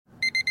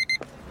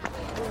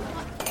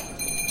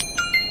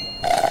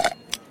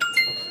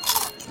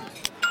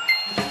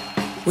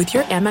With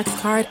your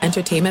Amex card,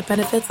 entertainment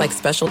benefits like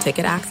special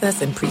ticket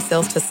access and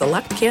pre-sales to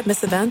select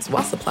can't-miss events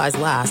while supplies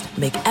last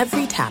make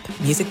every tap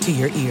music to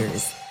your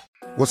ears.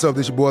 What's up,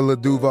 this your boy Lil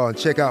Duval, and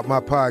check out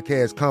my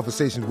podcast,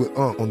 Conversations with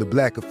Unc, on the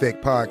Black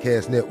Effect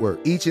Podcast Network.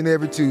 Each and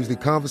every Tuesday,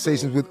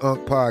 Conversations with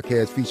Unc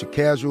podcast feature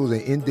casual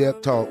and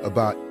in-depth talk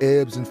about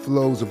ebbs and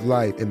flows of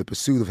life and the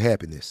pursuit of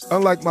happiness.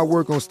 Unlike my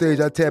work on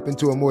stage, I tap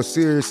into a more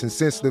serious and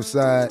sensitive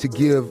side to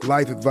give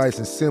life advice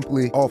and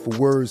simply offer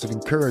words of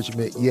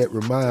encouragement, yet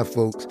remind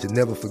folks to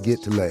never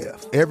forget to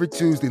laugh. Every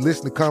Tuesday,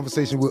 listen to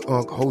Conversations with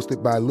Unc,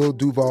 hosted by Lil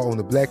Duval on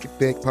the Black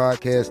Effect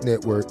Podcast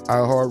Network,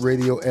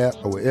 iHeartRadio app,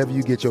 or wherever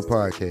you get your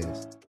podcasts.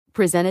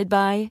 Presented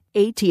by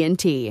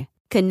AT&T.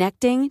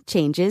 Connecting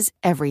changes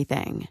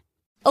everything.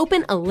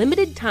 Open a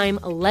limited-time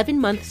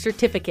 11-month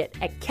certificate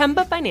at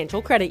Kemba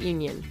Financial Credit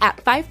Union. At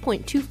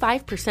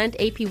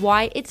 5.25%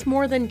 APY, it's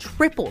more than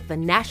triple the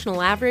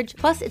national average,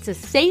 plus it's a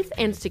safe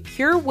and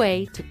secure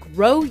way to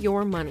grow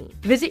your money.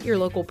 Visit your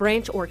local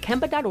branch or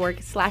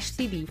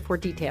kemba.org/CD for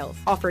details.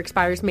 Offer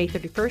expires May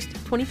 31st,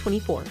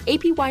 2024.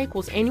 APY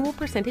equals annual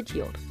percentage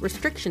yield.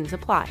 Restrictions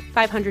apply.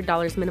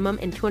 $500 minimum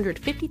and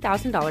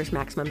 $250,000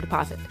 maximum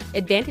deposit.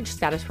 Advantage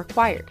status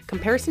required.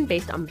 Comparison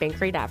based on bank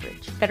rate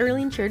average.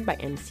 Federally insured by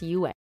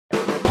NCUA.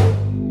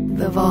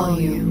 The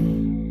volume.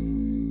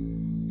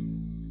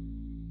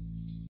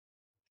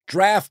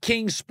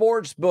 DraftKings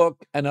Sportsbook,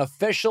 an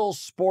official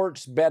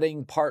sports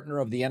betting partner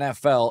of the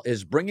NFL,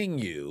 is bringing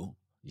you,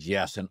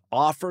 yes, an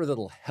offer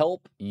that'll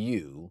help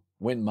you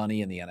win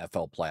money in the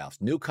NFL playoffs.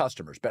 New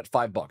customers, bet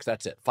 $5.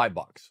 That's it.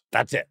 $5.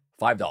 That's it.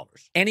 $5.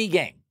 Any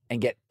game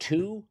and get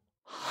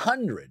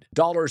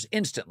 $200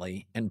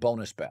 instantly in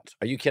bonus bets.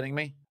 Are you kidding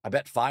me? I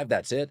bet $5,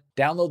 that's it.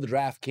 Download the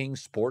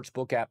DraftKings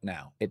Sportsbook app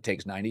now. It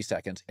takes 90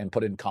 seconds and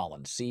put in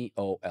Colin,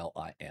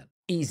 C-O-L-I-N.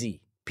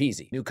 Easy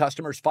peasy. New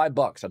customers,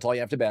 $5. That's all you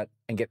have to bet.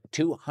 And get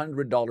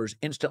 $200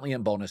 instantly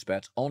in bonus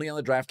bets only on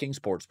the DraftKings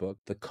Sportsbook.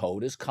 The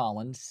code is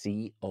Colin,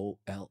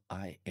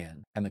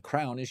 C-O-L-I-N. And the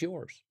crown is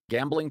yours.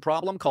 Gambling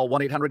problem? Call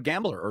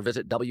 1-800-GAMBLER or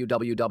visit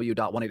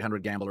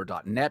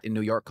www.1800gambler.net. In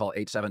New York, call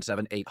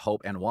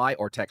 877-8-HOPE-NY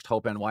or text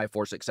HOPE-NY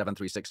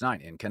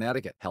 467-369. In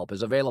Connecticut, help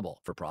is available.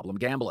 For problem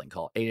gambling,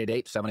 call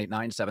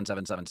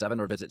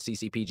 888-789-7777 or visit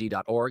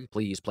ccpg.org.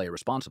 Please play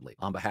responsibly.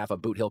 On behalf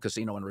of Boot Hill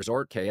Casino and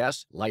Resort,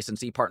 KS,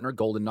 licensee partner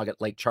Golden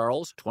Nugget Lake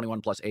Charles, 21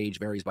 plus age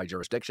varies by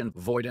jurisdiction,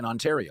 void in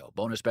Ontario.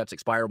 Bonus bets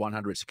expire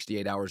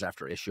 168 hours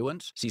after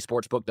issuance. See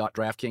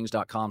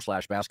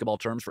sportsbook.draftkings.com/basketball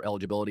terms for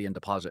eligibility and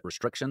deposit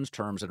restrictions,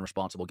 terms, and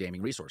responsible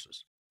gaming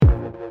resources.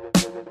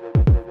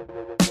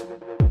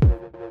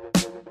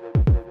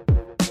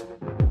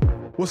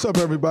 What's up,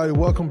 everybody?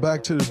 Welcome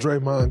back to the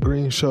Draymond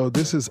Green Show.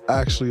 This is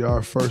actually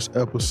our first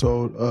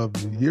episode of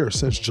the year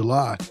since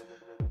July.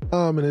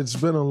 And it's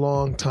been a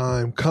long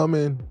time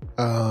coming.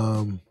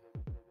 I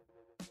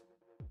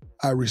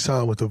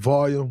re-signed with The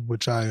Volume,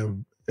 which I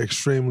am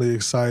extremely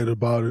excited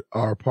about.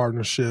 Our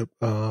partnership,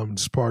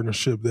 this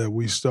partnership that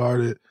we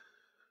started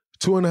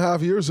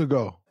 2.5 years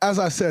ago. As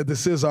I said,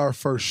 this is our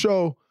first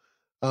show.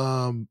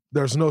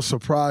 There's no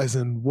surprise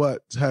in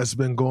what has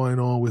been going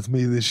on with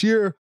me this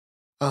year.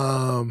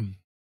 And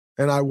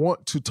I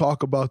want to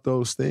talk about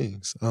those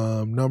things.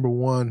 Number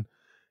one,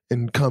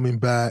 in coming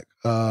back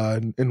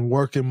and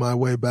working my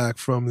way back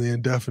from the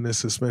indefinite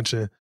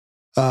suspension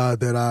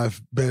that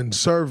I've been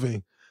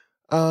serving.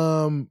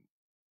 I'll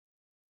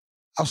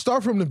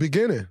start from the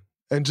beginning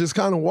and just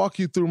kind of walk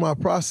you through my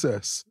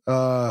process.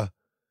 I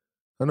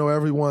know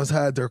everyone's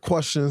had their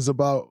questions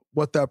about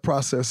what that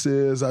process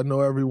is. I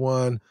know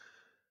everyone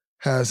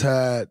has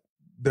had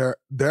their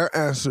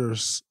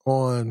answers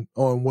on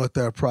what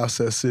that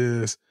process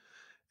is.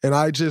 And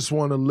I just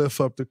want to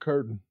lift up the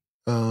curtain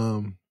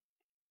and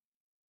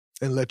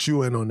let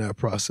you in on that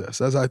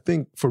process. As I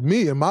think for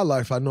me in my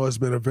life, I know it's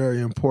been a very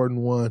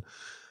important one.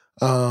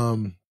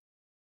 And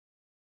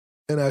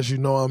as you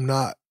know, I'm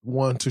not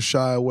one to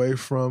shy away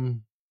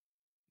from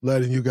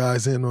letting you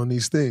guys in on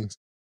these things.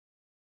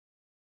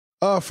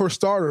 For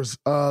starters,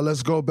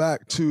 let's go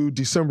back to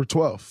December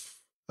 12th.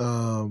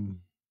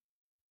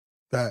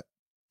 That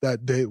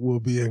date will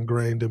be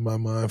ingrained in my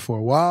mind for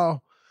a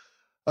while.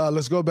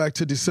 Let's go back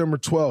to December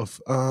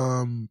 12th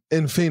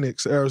in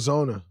Phoenix,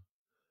 Arizona,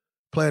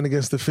 playing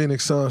against the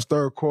Phoenix Suns,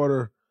 third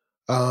quarter.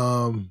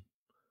 And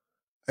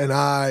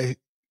I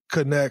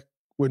connect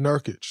with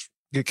Nurkic,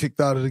 get kicked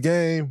out of the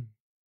game,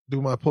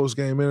 do my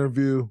post-game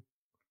interview,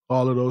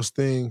 all of those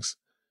things.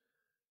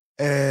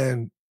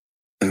 And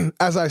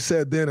as I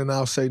said then, and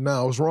I'll say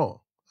now, I was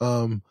wrong.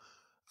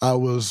 I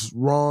was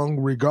wrong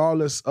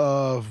regardless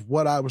of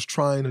what I was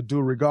trying to do,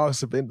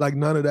 regardless of it. Like,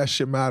 none of that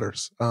shit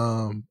matters.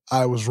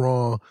 I was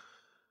wrong.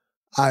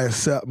 I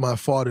accept my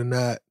fault in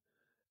that,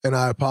 and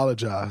I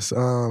apologize.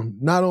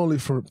 Not only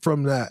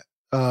from that,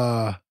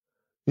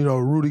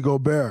 Rudy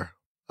Gobert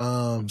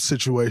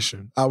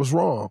situation. I was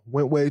wrong.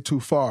 Went way too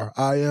far.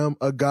 I am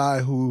a guy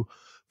who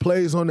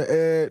plays on the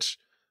edge.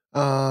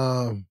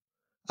 I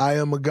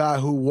am a guy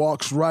who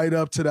walks right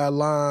up to that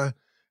line,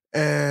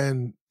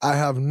 and I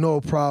have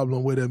no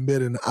problem with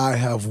admitting I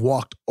have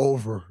walked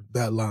over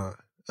that line.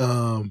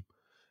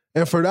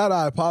 And for that,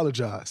 I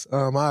apologize.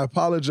 I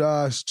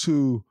apologize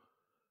to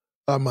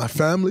my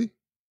family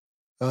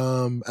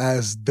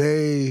as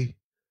they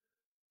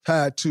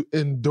had to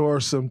endure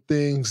some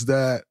things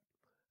that,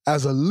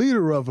 as a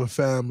leader of a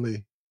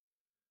family,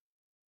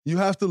 you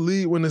have to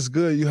lead when it's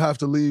good. You have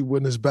to lead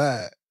when it's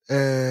bad.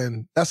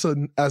 And that's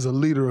as a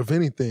leader of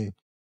anything.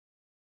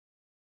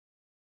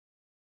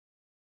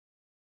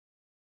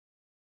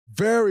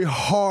 Very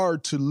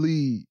hard to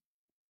lead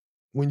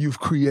when you've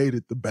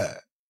created the bad.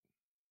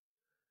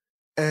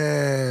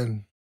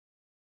 And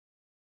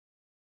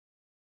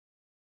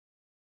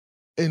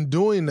in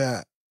doing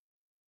that,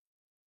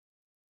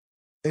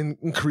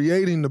 in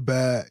creating the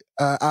bad,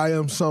 I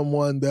am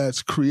someone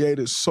that's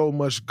created so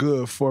much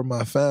good for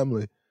my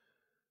family.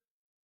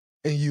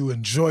 And you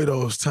enjoy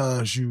those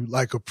times. You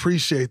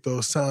appreciate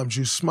those times.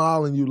 You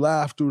smile and you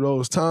laugh through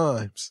those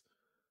times.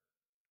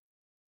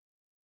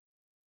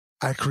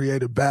 I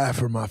created bad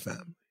for my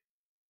family.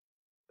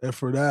 And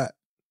for that,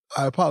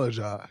 I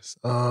apologize.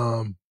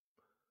 It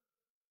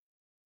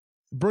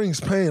brings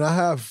pain. I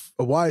have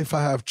a wife,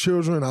 I have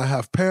children, I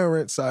have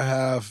parents, I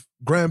have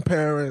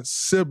grandparents,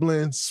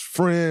 siblings,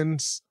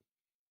 friends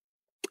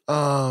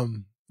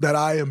that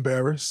I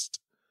embarrassed.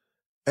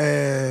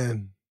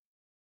 And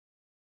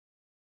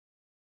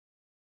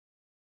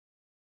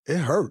it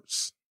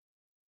hurts.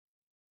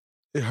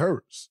 It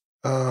hurts.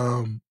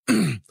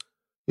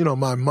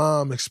 My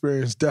mom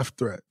experienced death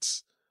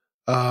threats.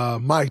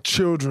 My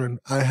children,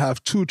 I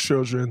have 2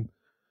 children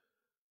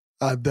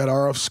that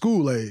are of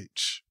school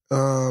age.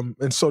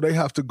 And so they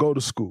have to go to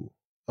school.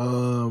 They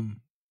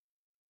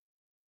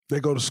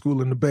go to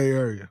school in the Bay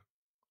Area.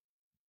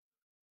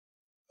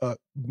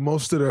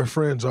 Most of their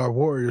friends are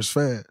Warriors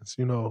fans,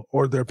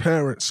 or their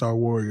parents are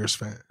Warriors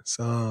fans.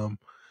 And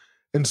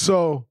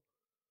so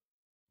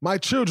my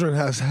children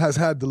has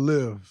had to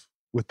live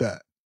with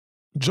that.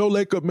 Joe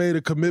Lacob made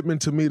a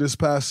commitment to me this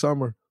past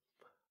summer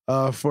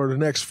for the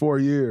next 4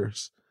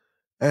 years.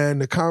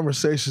 And the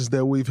conversations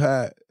that we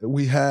had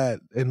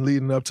and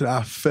leading up to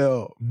that, I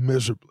failed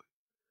miserably.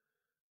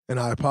 And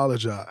I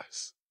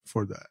apologize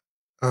for that.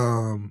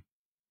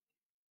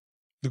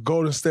 The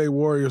Golden State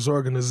Warriors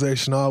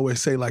organization, I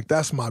always say,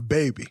 that's my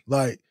baby.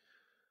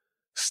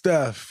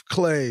 Steph,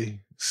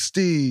 Clay,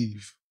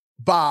 Steve,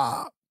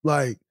 Bob,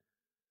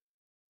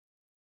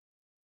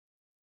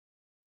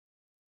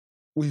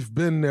 we've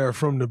been there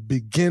from the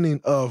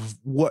beginning of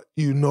what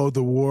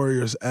the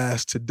Warriors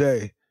as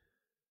today.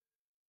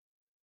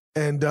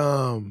 And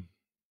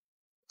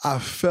I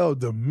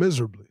failed them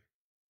miserably.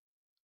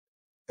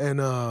 And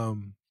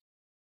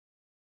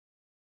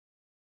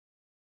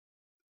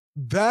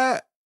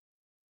that,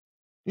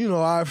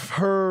 I've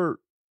heard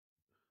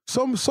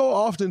so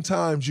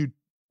oftentimes you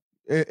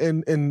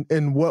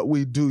in what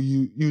we do,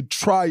 you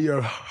try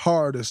your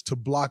hardest to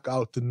block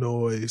out the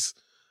noise.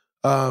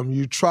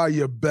 You try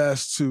your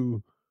best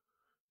to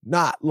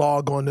not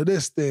log on to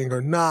this thing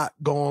or not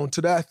go on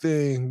to that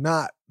thing,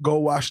 not go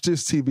watch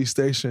this TV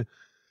station.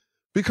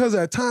 Because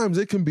at times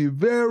it can be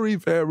very,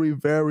 very,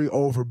 very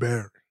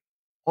overbearing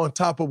on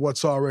top of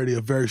what's already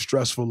a very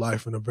stressful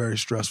life and a very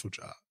stressful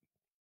job.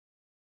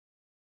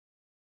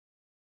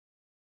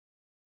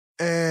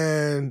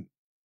 And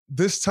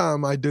this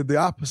time I did the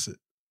opposite.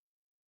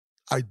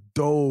 I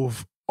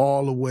dove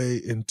all the way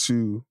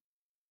into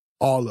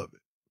all of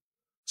it.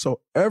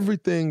 So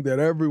everything that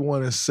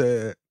everyone has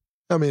said,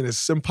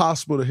 it's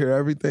impossible to hear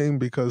everything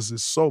because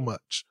it's so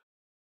much.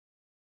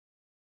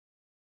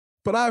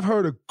 But I've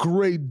heard a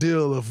great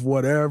deal of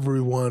what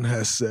everyone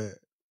has said.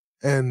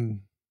 And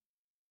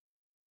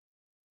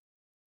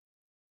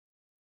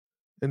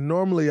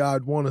normally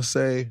I'd want to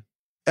say,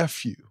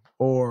 F you,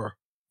 or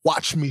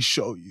watch me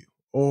show you,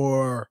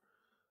 or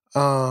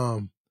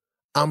I'm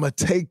going to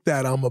take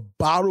that, I'm going to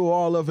bottle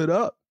all of it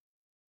up,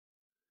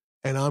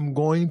 and I'm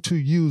going to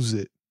use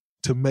it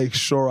to make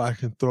sure I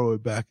can throw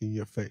it back in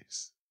your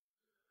face.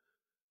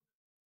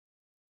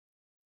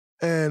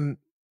 And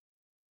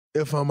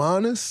if I'm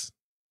honest,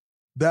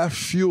 that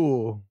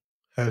fuel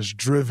has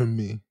driven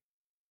me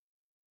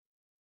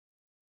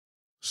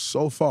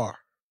so far.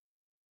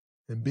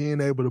 And being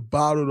able to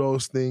bottle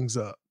those things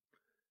up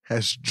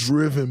has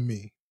driven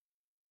me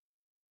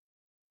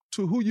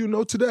to who you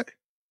know today.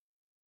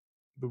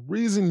 The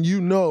reason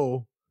you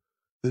know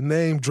the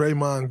name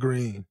Draymond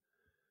Green,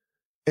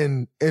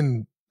 and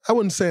I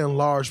wouldn't say in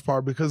large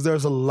part because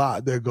there's a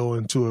lot that go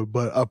into it,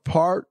 but a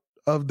part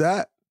of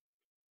that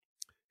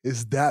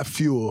is that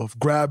fuel of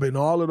grabbing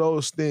all of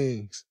those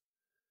things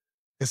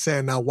and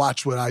saying, now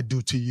watch what I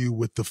do to you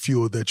with the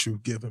fuel that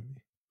you've given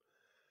me.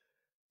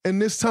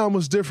 And this time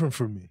was different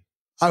for me.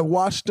 I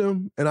watched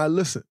them and I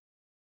listened.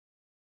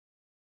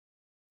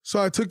 So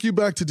I took you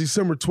back to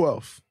December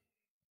 12th.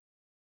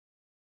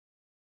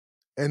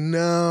 And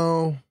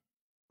now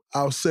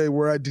I'll say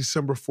we're at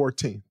December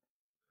 14th.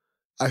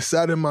 I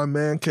sat in my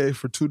man cave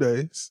for 2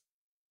 days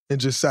and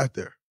just sat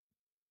there.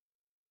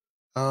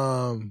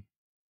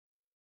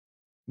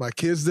 My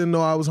kids didn't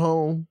know I was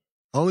home.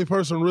 The only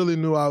person who really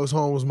knew I was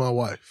home was my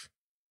wife.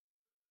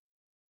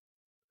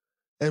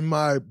 And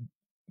my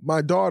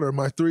my daughter,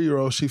 my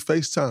 3-year-old, she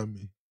FaceTimed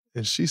me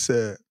and she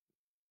said,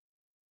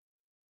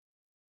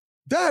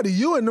 "Daddy,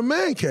 you in the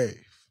man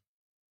cave."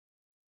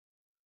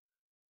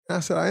 And I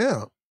said, "I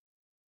am."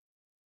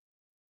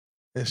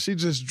 And she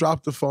just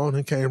dropped the phone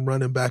and came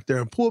running back there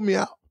and pulled me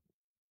out.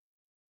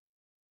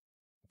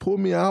 Pulled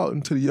me out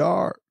into the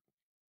yard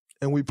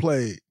and we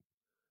played.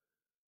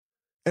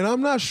 And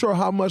I'm not sure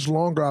how much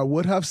longer I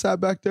would have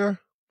sat back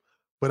there,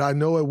 but I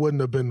know it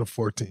wouldn't have been the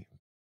 14th.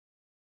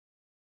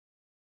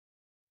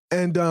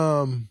 And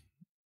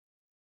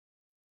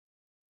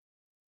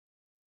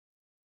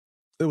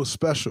it was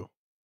special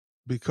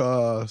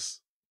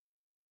because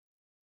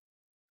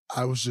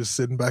I was just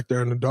sitting back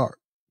there in the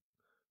dark,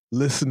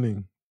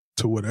 listening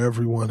to what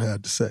everyone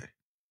had to say.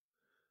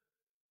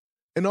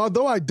 And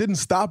although I didn't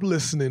stop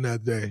listening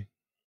that day,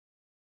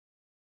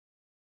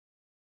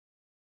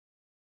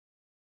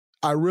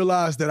 I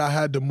realized that I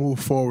had to move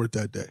forward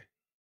that day.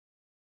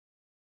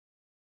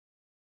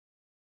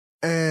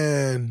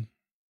 And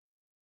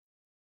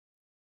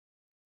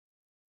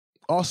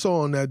also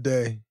on that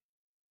day,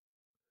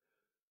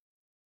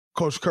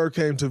 Coach Kerr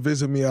came to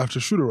visit me after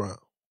shoot-around.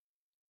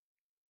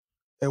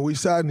 And we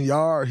sat in the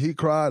yard. He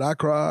cried. I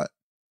cried.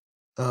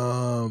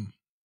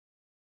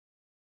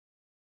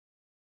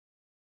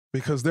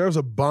 Because there's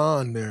a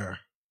bond there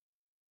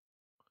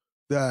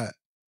that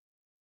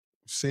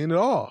I've seen it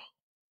all.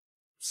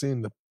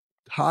 Seen the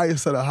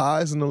highest of the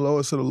highs and the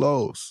lowest of the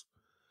lows.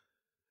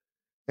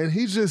 And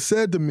he just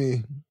said to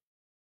me,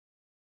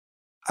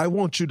 "I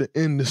want you to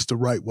end this the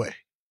right way.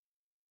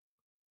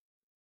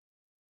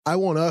 I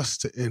want us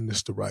to end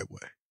this the right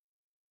way.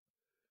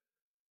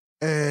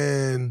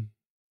 And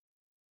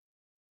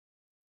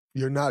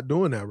you're not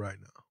doing that right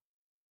now.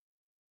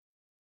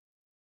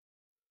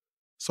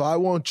 So I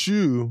want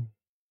you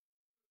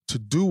to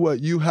do what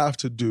you have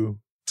to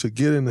do to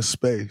get in a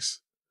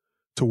space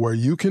to where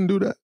you can do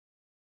that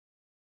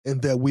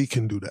and that we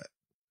can do that."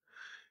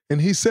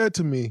 And he said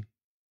to me,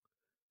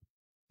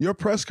 "Your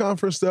press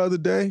conference the other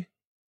day,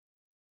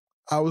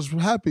 I was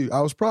happy.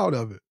 I was proud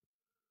of it.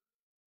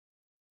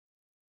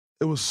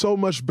 It was so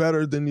much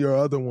better than your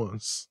other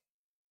ones."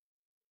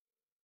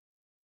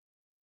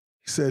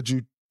 He said,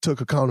 "You took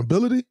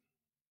accountability.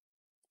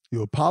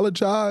 You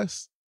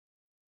apologized."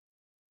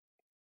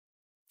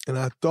 And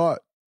I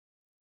thought,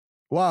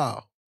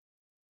 wow,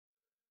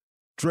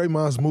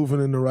 Draymond's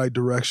moving in the right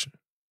direction.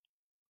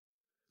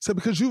 He said,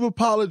 "Because you've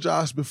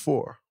apologized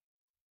before,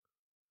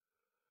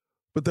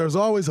 but there's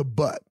always a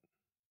but.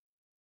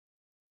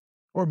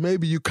 Or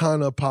maybe you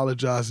kind of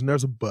apologize and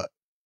there's a but."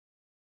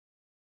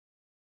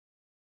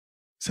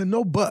 He said,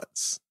 "No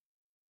buts."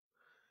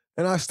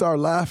 And I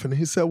started laughing. And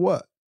he said,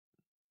 "What?"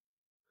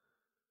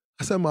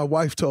 I said, "My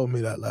wife told me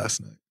that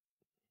last night.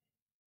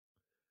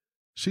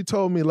 She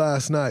told me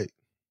last night,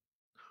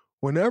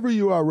 whenever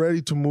you are ready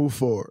to move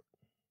forward,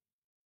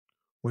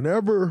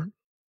 whenever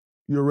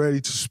you're ready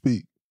to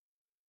speak,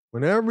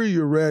 whenever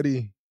you're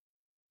ready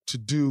to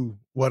do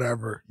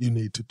whatever you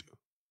need to do,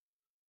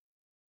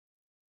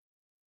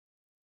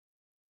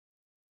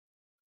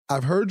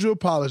 I've heard you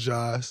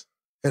apologize,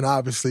 and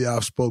obviously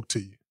I've spoke to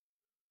you.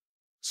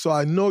 So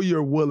I know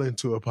you're willing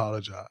to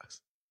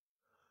apologize.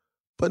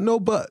 But no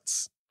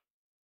buts.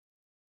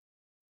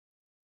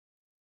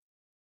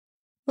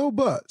 No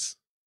buts."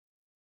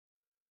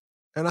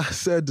 And I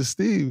said to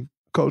Steve,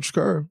 Coach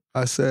Kerr,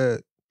 I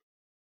said,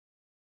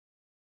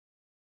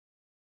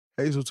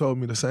 "Hazel told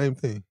me the same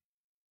thing.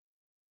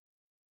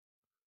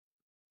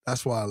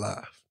 That's why I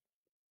laughed.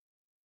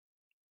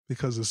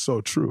 Because it's so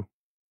true."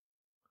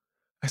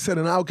 I said,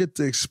 and I'll get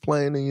to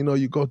explaining,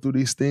 you go through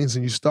these things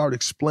and you start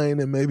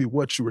explaining maybe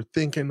what you were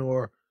thinking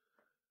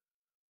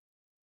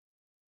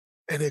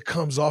and it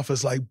comes off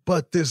as like,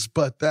 but this,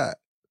 but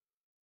that.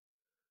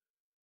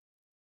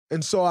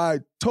 And so I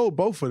told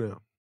both of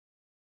them,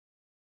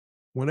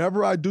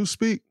 whenever I do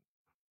speak,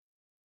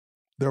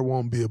 there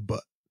won't be a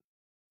but.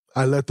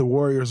 I let the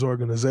Warriors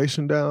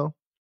organization down.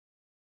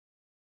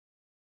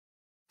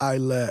 I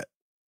let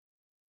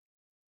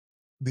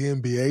the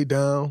NBA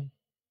down.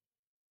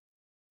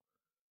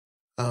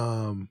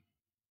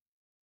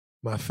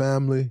 My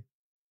family,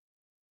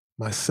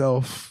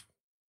 myself,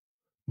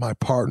 my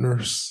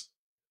partners.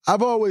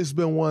 I've always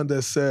been one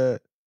that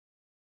said,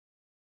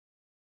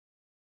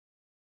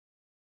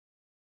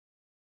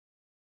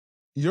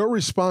 your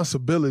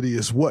responsibility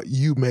is what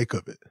you make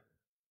of it.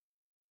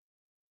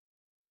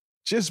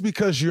 Just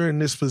because you're in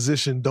this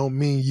position don't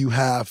mean you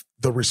have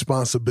the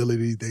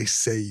responsibility they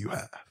say you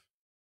have.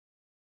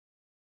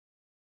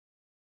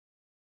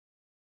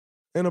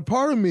 And a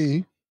part of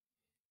me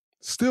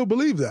still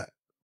believe that.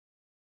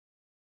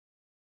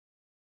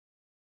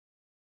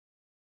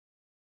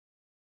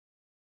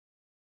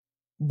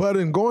 But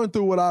in going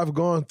through what I've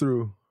gone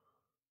through,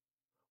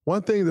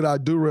 one thing that I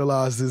do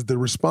realize is the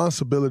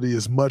responsibility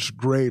is much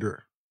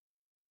greater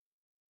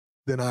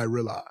than I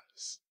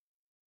realize.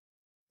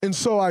 And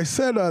so I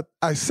said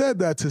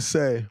that to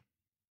say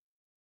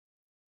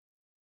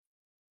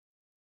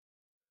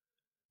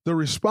the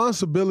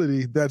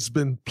responsibility that's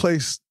been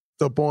placed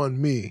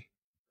upon me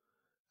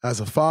as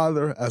a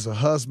father, as a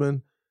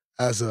husband,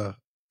 as a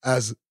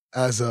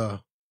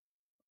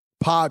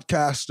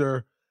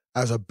podcaster,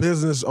 as a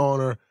business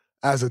owner,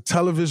 as a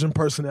television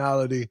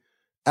personality,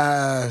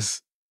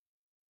 as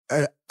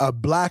a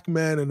black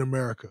man in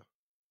America.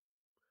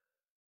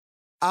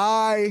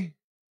 I've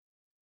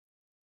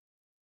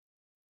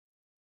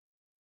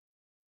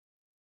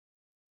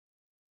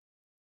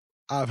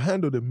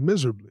handled it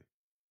miserably,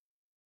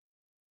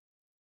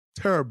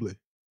 terribly.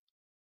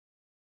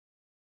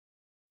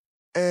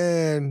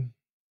 And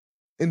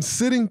in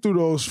sitting through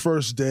those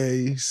first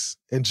days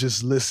and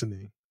just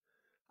listening,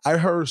 I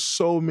heard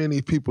so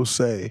many people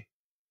say,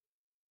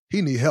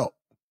 he need help.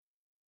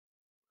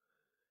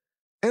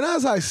 And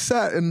as I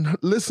sat and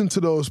listened to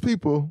those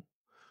people,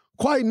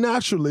 quite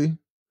naturally,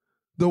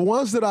 the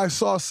ones that I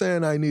saw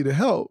saying I needed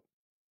help,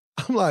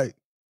 I'm like,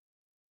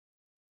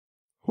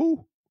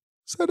 who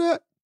said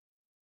that?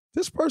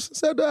 This person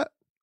said that?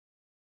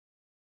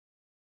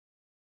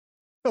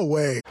 No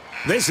way.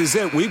 This is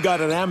it. We've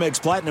got an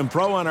Amex Platinum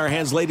Pro on our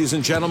hands, ladies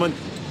and gentlemen.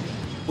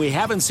 We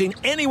haven't seen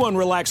anyone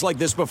relax like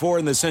this before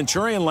in the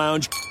Centurion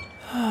Lounge.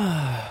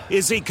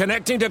 Is he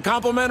connecting to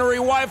complimentary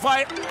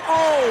Wi-Fi?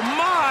 Oh,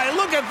 my.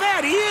 Look at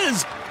that. He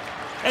is.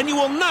 And you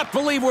will not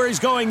believe where he's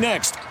going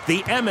next.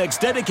 The Amex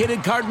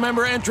dedicated card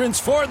member entrance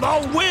for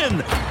the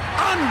win.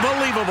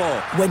 Unbelievable.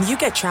 When you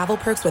get travel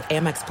perks with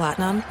Amex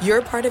Platinum,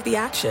 you're part of the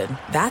action.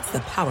 That's the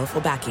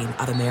powerful backing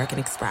of American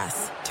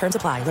Express. Terms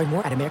apply. Learn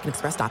more at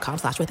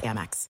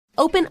americanexpress.com/withAmex.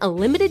 Open a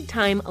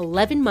limited-time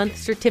 11-month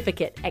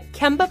certificate at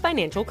Kemba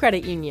Financial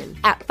Credit Union.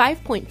 At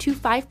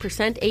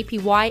 5.25%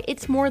 APY,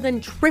 it's more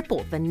than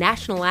triple the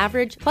national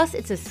average, plus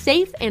it's a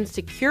safe and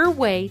secure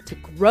way to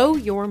grow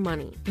your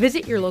money.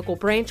 Visit your local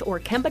branch or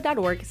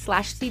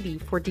kemba.org/CD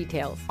for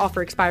details.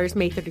 Offer expires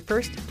May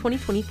 31st,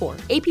 2024.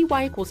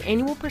 APY equals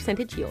annual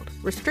percentage yield.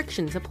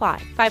 Restrictions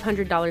apply.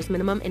 $500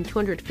 minimum and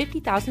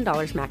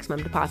 $250,000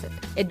 maximum deposit.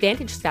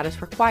 Advantage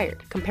status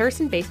required.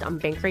 Comparison based on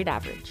bank rate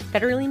average.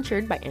 Federally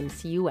insured by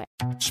NCUA.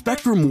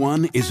 Spectrum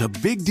One is a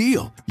big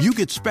deal. You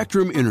get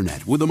Spectrum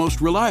Internet with the most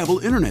reliable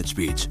internet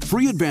speeds,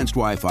 free advanced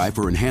Wi-Fi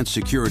for enhanced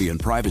security and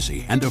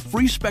privacy, and a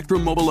free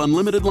Spectrum Mobile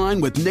Unlimited line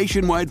with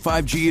nationwide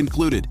 5G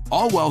included,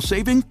 all while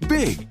saving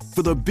big.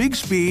 For the big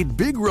speed,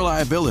 big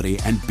reliability,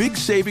 and big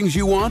savings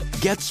you want,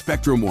 get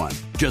Spectrum One.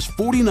 Just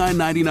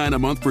 $49.99 a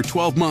month for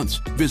 12 months.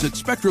 Visit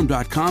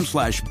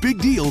spectrum.com/big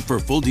deal for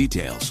full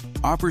details.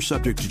 Offer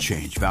subject to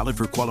change. Valid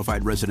for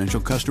qualified residential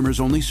customers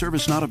only.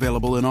 Service not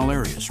available in all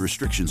areas.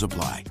 Restrictions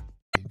apply.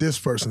 This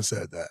person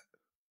said that.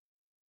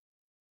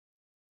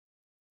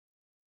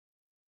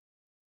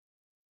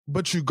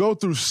 But you go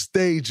through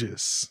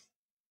stages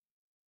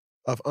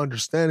of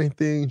understanding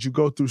things. You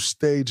go through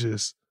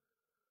stages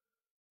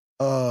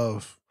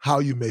of how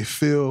you may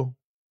feel.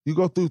 You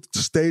go through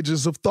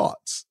stages of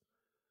thoughts.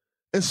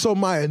 And so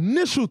my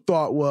initial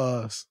thought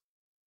was,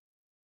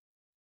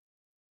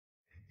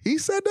 he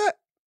said that?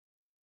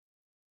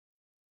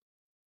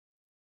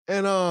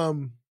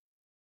 And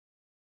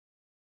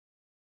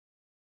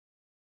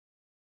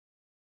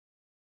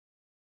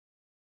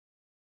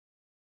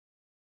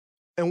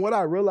what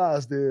I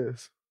realized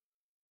is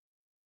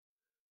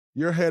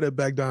you're headed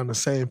back down the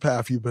same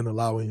path you've been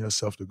allowing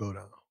yourself to go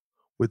down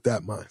with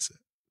that mindset.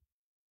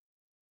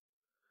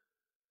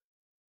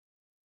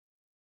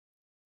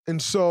 And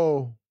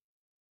so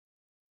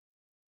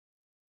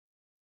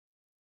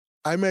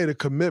I made a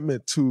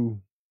commitment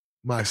to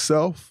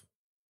myself,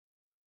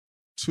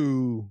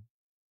 to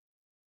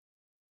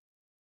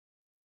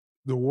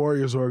the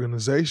Warriors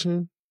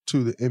organization,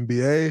 to the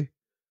NBA,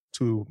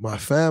 to my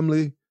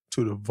family,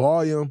 to the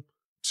volume,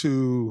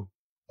 to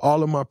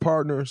all of my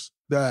partners,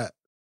 that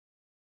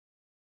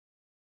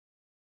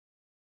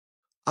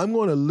I'm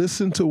going to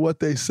listen to what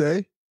they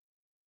say.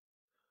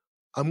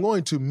 I'm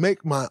going to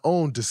make my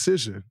own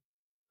decision.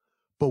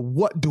 But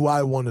what do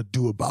I want to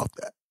do about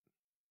that?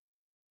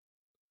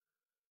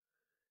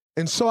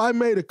 And so I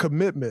made a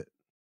commitment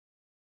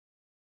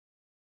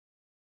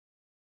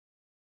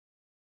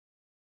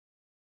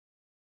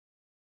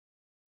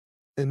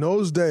in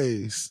those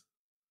days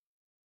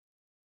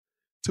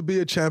to be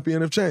a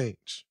champion of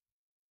change.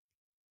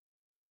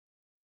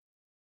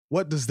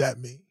 What does that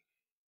mean?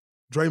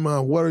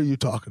 Draymond, what are you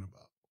talking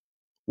about?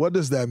 What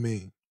does that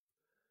mean?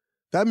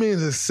 That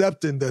means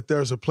accepting that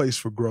there's a place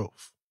for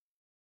growth.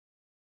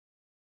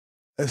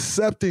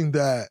 Accepting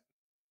that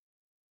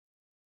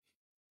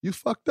you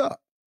fucked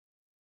up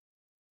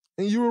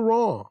and you were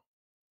wrong.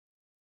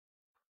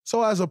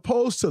 So as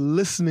opposed to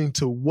listening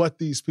to what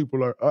these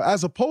people are, or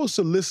as opposed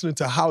to listening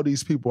to how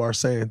these people are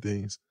saying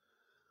things,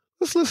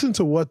 let's listen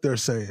to what they're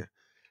saying.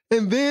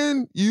 And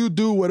then you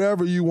do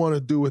whatever you want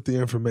to do with the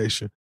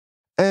information.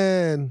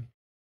 And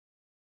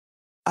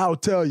I'll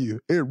tell you,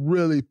 it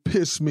really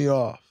pissed me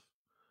off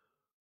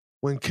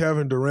when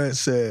Kevin Durant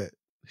said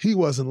he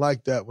wasn't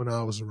like that when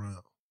I was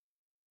around.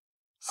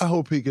 I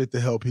hope he get the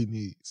help he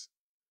needs.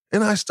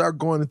 And I start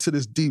going into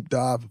this deep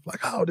dive of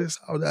like, how this,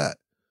 how that.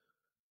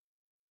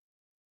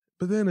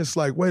 But then it's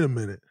like, wait a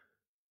minute.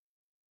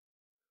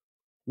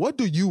 What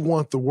do you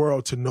want the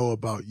world to know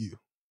about you?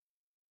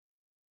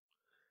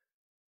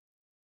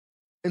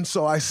 And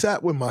so I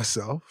sat with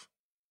myself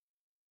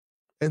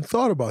and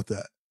thought about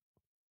that.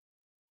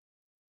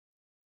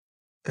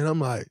 And I'm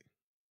like,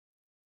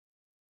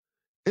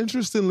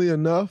 interestingly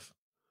enough,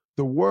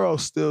 the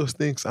world still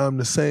thinks I'm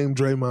the same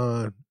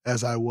Draymond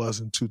as I was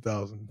in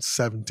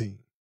 2017.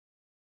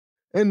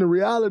 And the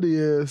reality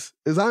is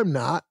I'm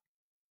not.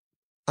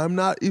 I'm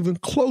not even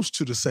close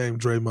to the same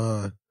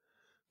Draymond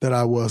that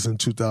I was in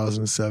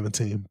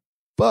 2017.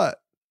 But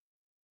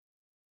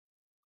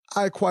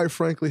I quite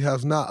frankly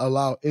have not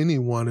allowed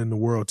anyone in the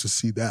world to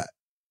see that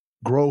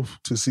growth,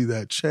 to see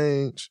that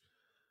change.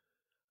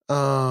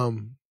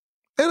 And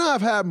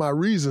I've had my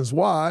reasons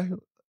why.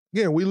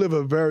 Again, we live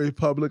a very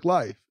public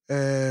life,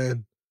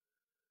 and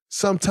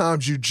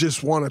sometimes you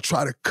just want to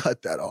try to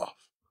cut that off.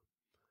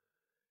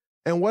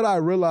 And what I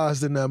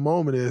realized in that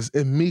moment is,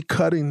 in me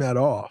cutting that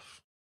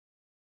off,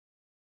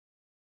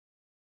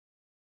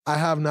 I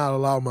have not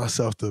allowed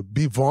myself to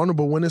be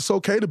vulnerable when it's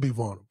okay to be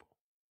vulnerable.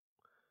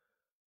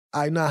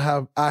 I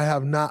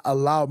have not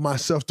allowed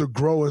myself to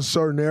grow in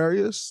certain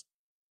areas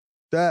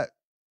that,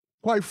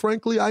 quite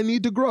frankly, I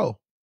need to grow.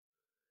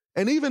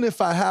 And even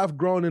if I have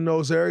grown in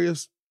those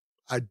areas,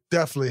 I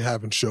definitely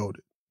haven't showed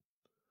it.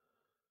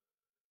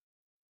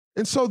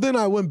 And so then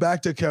I went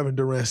back to Kevin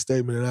Durant's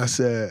statement and I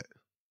said,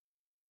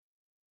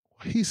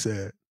 he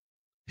said,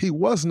 he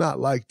was not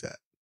like that.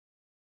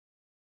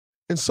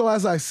 And so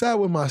as I sat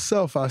with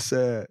myself, I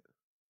said,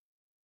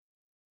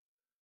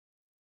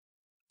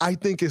 I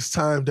think it's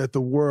time that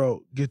the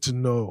world get to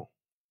know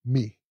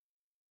me,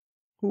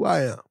 who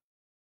I am.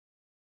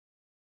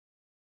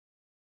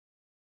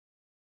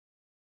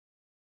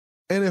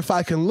 And if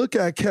I can look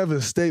at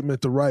Kevin's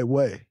statement the right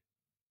way,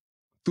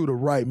 through the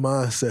right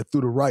mindset,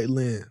 through the right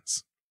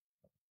lens,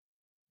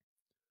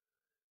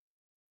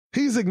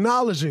 he's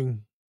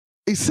acknowledging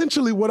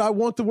essentially what I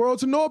want the world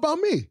to know about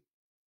me.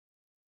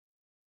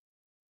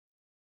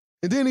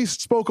 And then he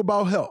spoke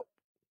about help.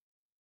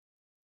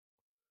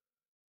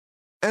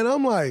 And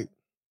I'm like,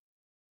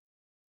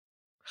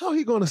 how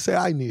he gonna say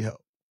I need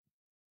help?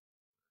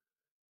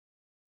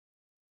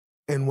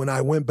 And when I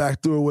went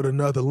back through it with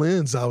another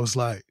lens, I was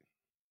like,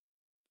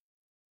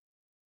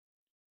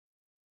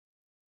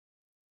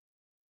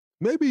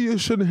 maybe you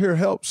shouldn't hear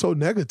help so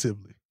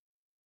negatively.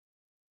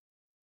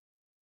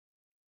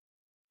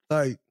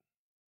 Like,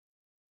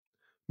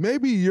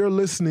 maybe you're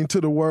listening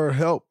to the word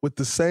help with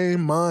the same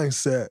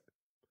mindset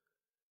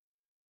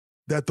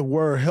that the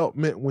word help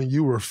meant when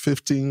you were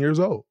 15 years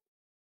old.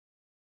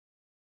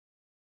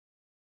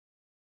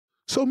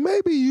 So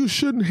maybe you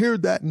shouldn't hear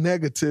that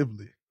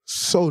negatively,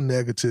 so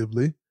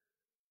negatively.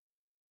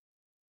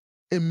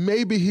 And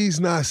maybe he's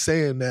not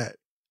saying that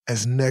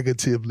as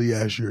negatively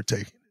as you're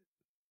taking it.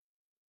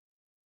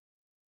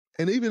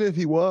 And even if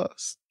he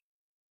was,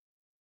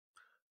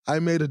 I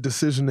made a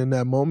decision in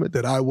that moment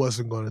that I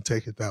wasn't going to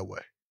take it that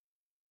way.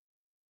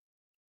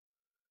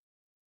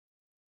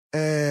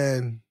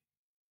 And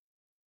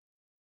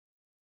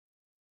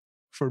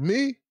for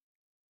me,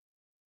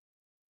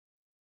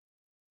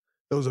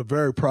 it was a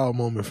very proud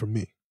moment for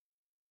me.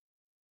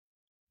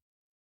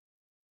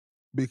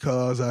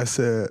 Because I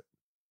said,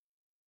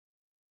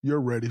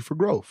 you're ready for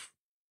growth.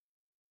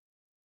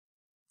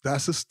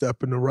 That's a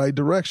step in the right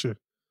direction.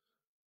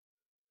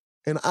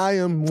 And I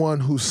am one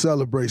who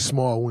celebrates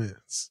small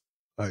wins.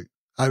 Like,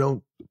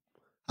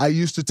 I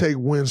used to take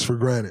wins for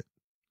granted.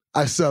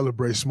 I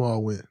celebrate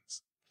small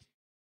wins.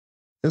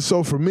 And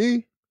so for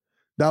me,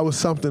 that was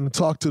something to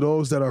talk to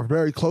those that are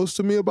very close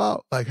to me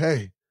about. Like,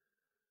 hey,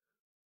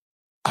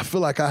 I feel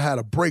like I had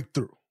a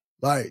breakthrough.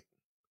 Like,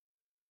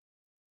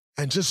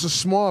 and just a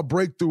small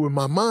breakthrough in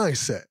my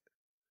mindset.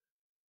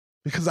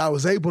 Because I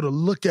was able to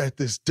look at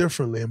this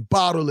differently and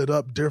bottle it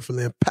up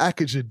differently and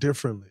package it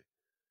differently.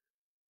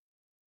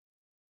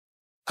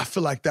 I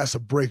feel like that's a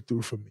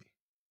breakthrough for me.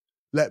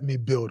 Let me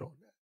build on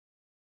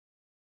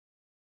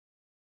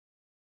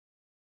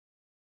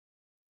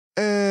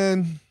that.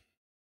 And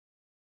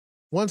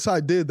once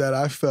I did that,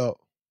 I felt,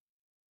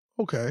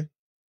 okay,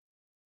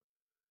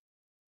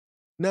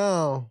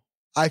 now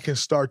I can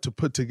start to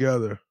put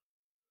together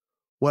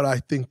what I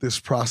think this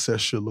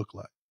process should look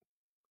like.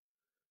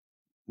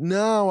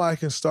 Now I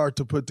can start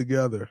to put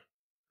together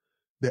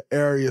the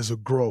areas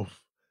of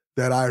growth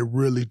that I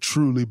really,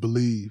 truly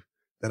believe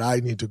that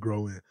I need to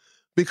grow in.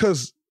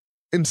 Because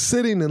in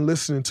sitting and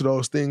listening to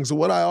those things,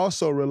 what I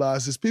also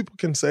realize is people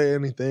can say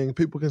anything,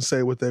 people can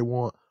say what they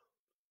want.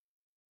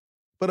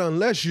 But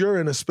unless you're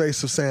in a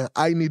space of saying,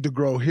 I need to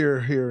grow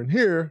here, here, and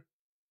here,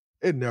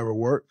 it never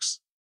works.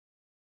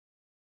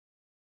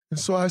 And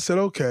so I said,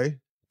 okay,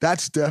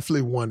 that's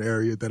definitely one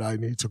area that I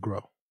need to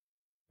grow.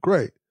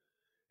 Great.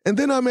 And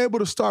then I'm able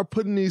to start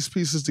putting these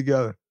pieces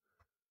together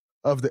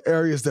of the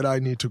areas that I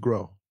need to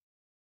grow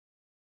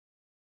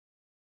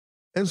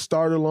and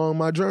start along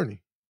my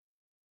journey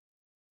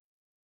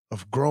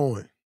of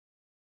growing,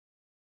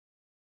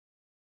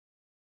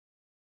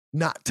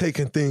 not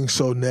taking things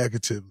so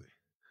negatively,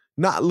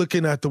 not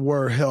looking at the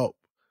word help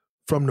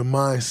from the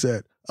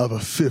mindset of a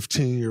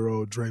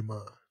 15-year-old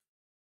Draymond.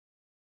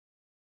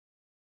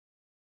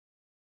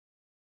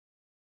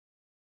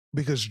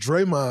 Because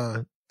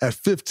Draymond at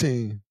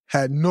 15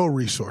 had no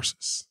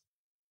resources.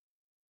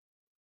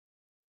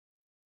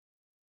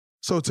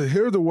 So to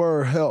hear the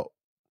word help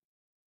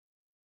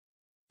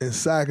in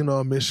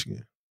Saginaw,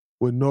 Michigan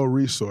with no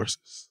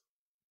resources,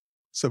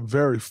 it's a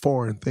very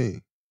foreign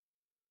thing.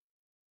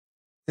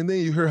 And then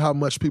you hear how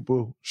much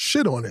people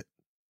shit on it.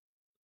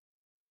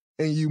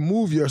 And you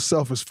move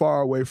yourself as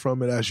far away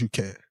from it as you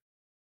can.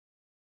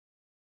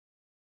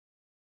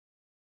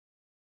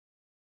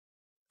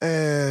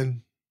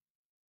 And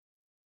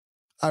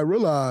I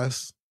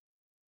realized,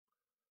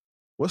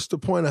 what's the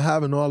point of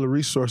having all the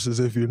resources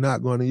if you're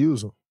not going to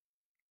use them?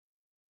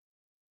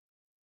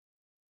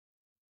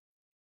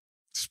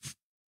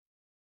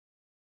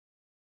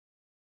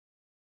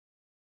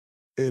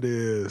 It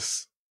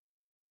is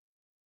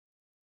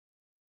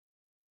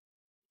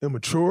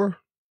immature.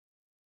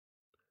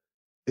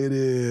 It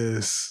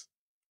is,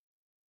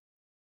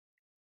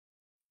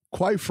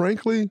 quite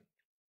frankly,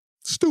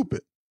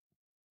 stupid.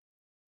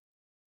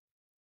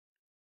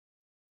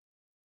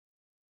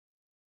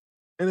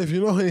 And if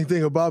you know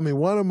anything about me,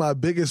 one of my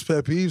biggest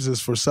pet peeves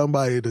is for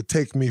somebody to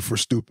take me for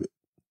stupid.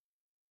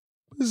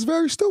 It's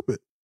very stupid.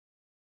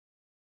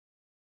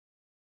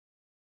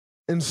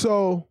 And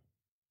so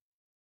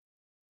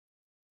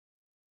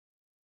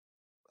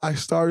I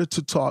started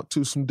to talk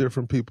to some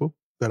different people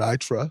that I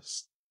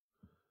trust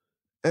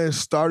and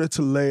started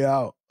to lay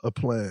out a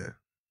plan.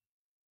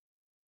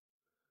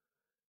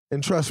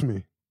 And trust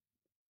me,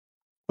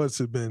 what's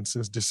it been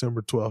since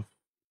December 12th?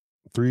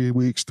 3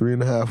 weeks,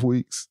 3.5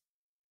 weeks.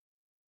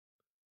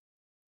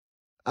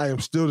 I am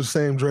still the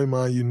same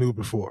Draymond you knew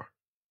before.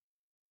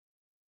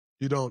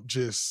 You don't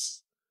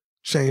just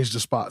change the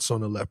spots on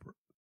the leopard.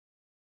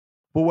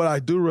 But what I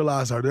do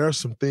realize are there are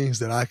some things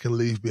that I can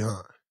leave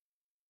behind.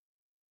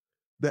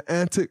 The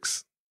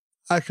antics,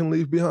 I can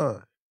leave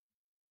behind.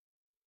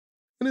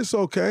 And it's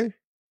okay.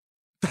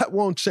 That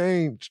won't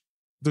change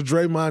the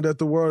Draymond that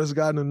the world has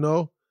gotten to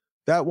know.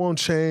 That won't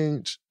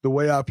change the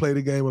way I play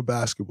the game of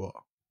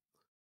basketball.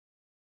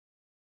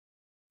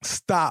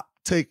 Stop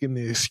taking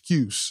the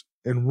excuse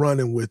and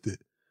running with it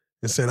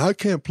and saying, I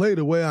can't play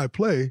the way I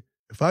play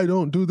if I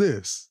don't do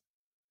this.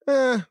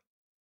 That's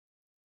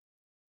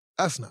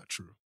not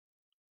true.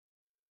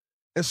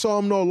 And so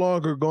I'm no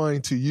longer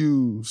going to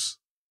use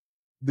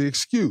the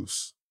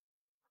excuse.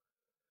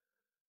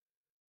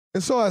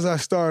 And so as I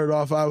started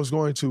off, I was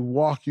going to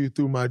walk you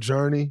through my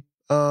journey.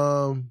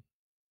 I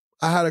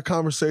had a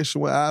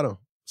conversation with Adam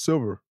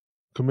Silver,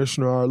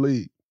 commissioner of our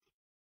league.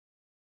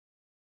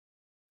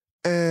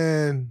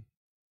 And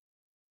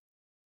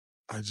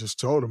I just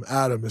told him,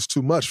 Adam, it's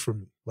too much for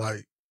me.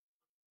 Like,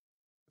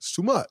 it's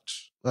too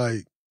much.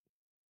 Like,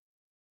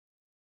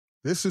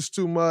 this is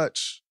too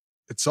much.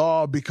 It's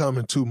all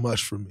becoming too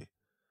much for me.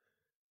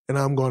 And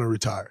I'm going to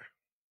retire.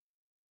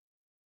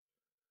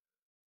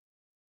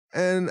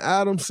 And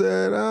Adam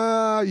said,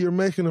 you're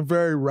making a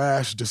very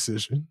rash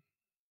decision.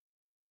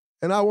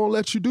 And I won't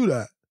let you do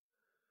that.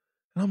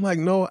 And I'm like,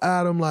 no,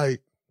 Adam,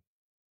 like,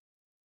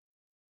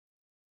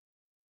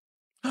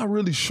 not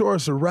really sure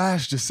it's a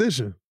rash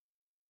decision.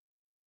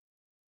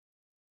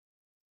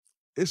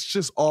 It's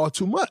just all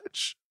too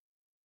much.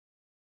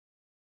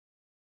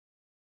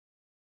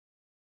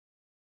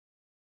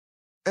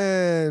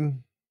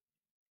 And,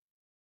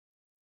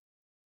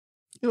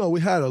 you know,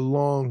 we had a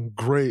long,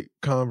 great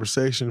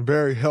conversation,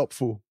 very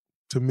helpful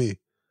to me,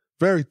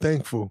 very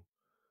thankful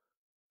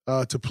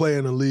to play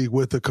in a league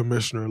with a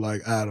commissioner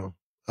like Adam,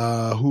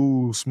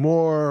 who's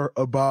more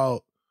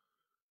about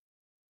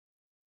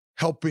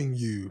helping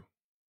you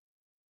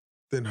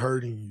than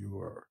hurting you,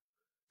 or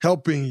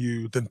helping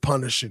you than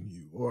punishing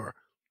you, or,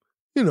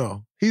 you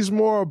know, he's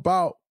more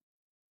about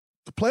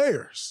the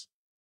players.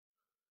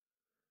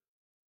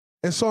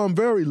 And so I'm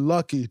very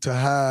lucky to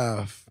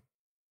have,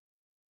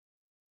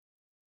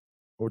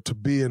 or to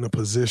be in a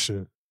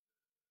position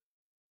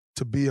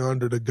to be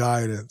under the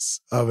guidance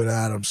of an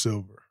Adam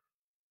Silver,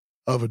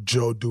 of a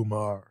Joe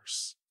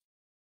Dumars,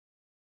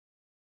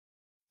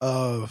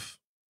 of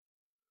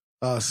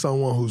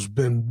someone who's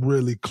been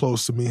really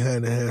close to me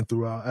hand in hand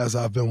throughout as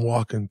I've been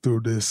walking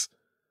through this,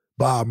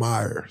 Bob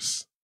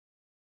Myers.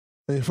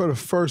 I mean, for the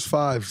first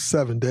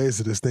 5-7 days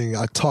of this thing,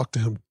 I talked to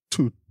him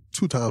two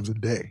times a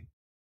day.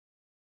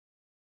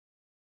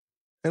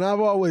 And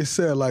I've always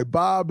said, like,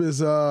 Bob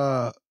is,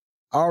 our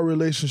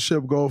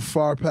relationship goes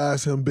far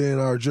past him being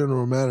our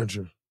general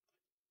manager.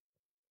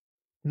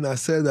 And I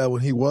said that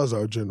when he was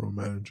our general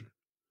manager.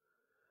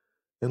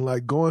 And,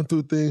 like, going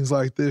through things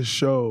like this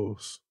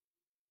shows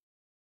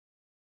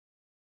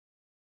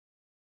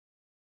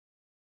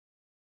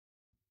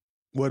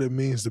what it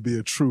means to be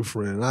a true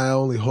friend. I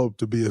only hope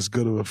to be as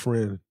good of a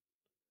friend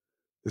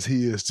as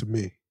he is to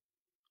me.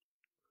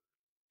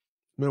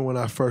 Remember when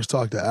I first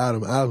talked to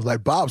Adam, I was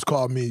like, Bob's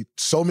called me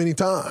so many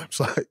times.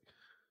 Like,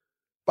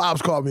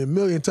 Bob's called me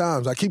 1,000,000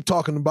 times. I keep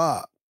talking to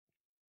Bob.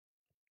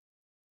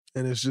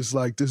 And it's just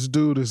like, this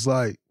dude is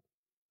like,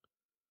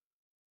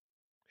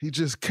 he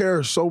just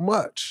cares so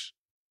much.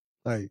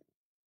 Like,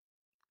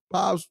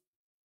 Bob's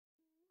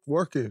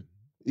working,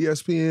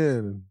 ESPN,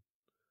 and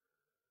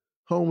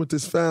home with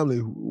his family.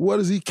 What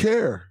does he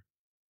care?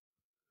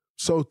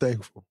 So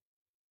thankful.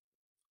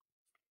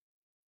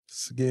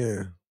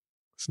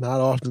 It's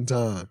not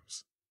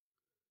oftentimes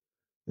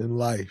in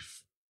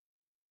life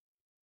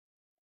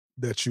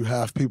that you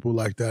have people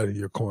like that in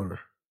your corner.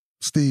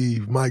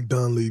 Steve, Mike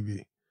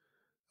Dunleavy,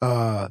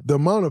 the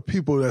amount of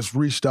people that's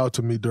reached out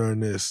to me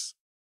during this,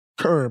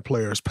 current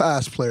players,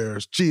 past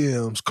players,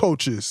 GMs,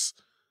 coaches,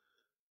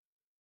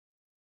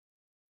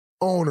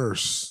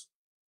 owners,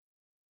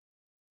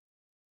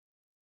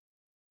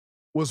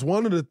 was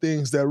one of the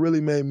things that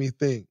really made me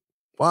think,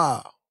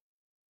 wow,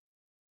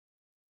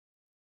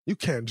 you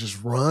can't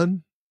just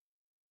run.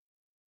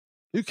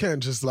 You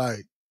can't just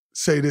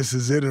say this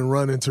is it and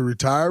run into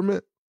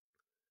retirement.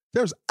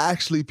 There's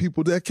actually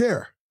people that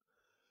care.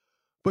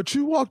 But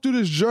you walk through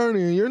this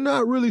journey and you're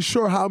not really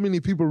sure how many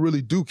people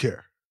really do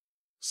care.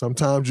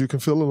 Sometimes you can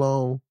feel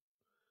alone.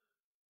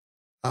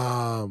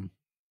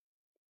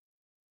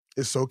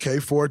 It's okay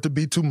for it to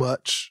be too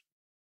much.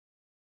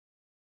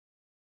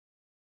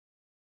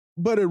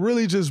 But it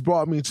really just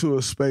brought me to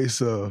a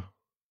space of,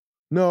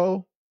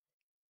 no,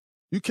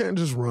 you can't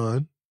just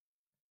run.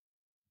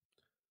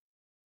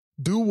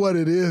 Do what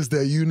it is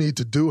that you need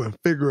to do and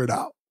figure it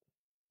out.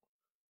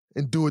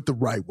 And do it the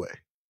right way.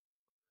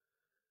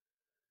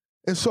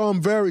 And so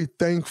I'm very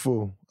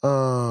thankful.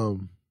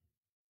 And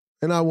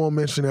I won't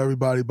mention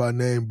everybody by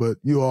name, but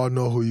you all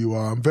know who you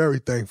are. I'm very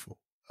thankful.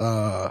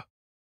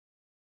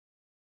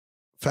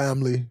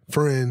 Family,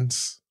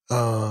 friends.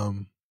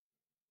 I'm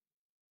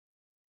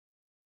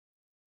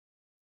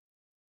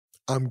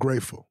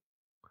grateful.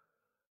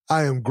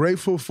 I am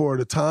grateful for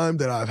the time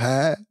that I've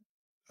had.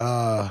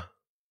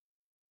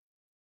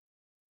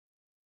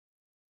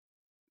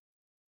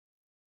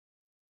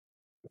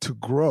 To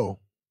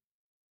grow.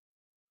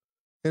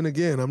 And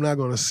again, I'm not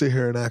going to sit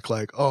here and act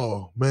like,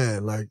 oh,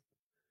 man,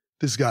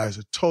 this guy's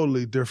a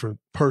totally different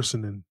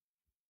person in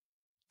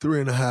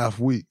 3.5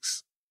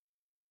 weeks.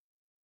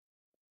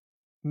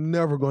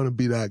 Never going to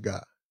be that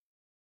guy.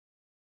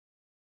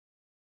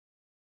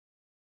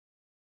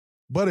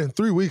 But in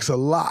 3 weeks, a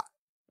lot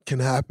can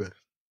happen.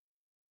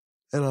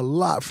 And a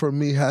lot for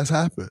me has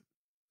happened.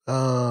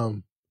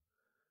 I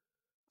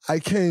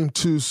came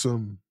to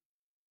some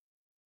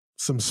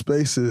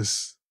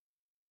spaces.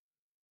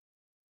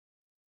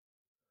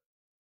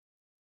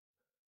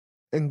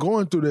 And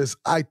going through this,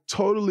 I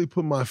totally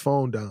put my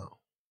phone down.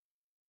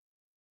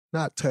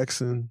 Not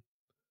texting,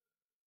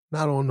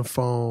 not on the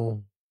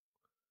phone,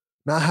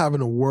 not having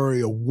to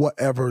worry of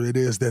whatever it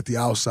is that the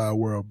outside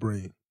world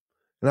brings.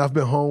 And I've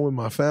been home with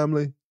my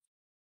family.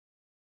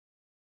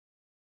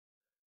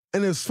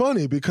 And it's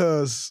funny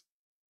because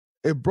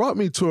it brought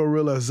me to a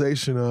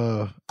realization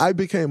of I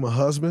became a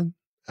husband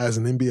as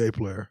an NBA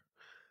player.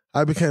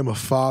 I became a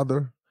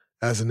father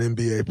as an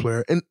NBA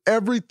player, and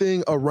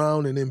everything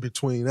around and in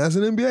between as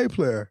an NBA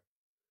player.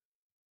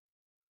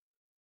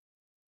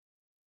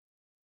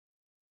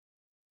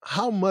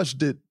 How much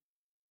did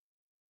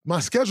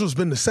my schedule's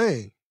been the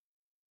same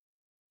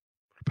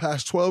for the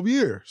past 12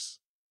 years?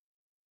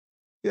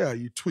 Yeah,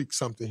 you tweak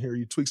something here,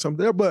 you tweak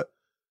something there, but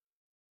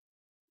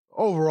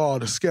overall,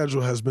 the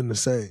schedule has been the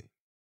same.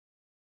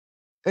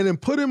 And in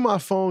putting my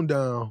phone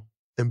down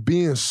and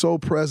being so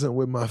present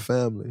with my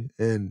family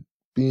and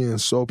being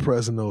so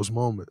present in those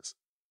moments,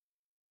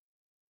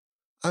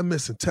 I'm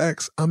missing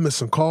texts, I'm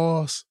missing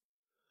calls,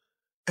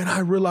 and I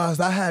realized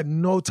I had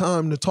no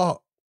time to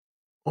talk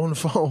on the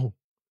phone.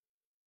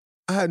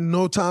 I had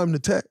no time to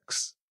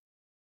text.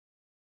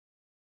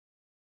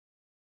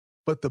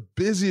 But the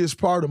busiest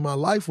part of my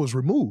life was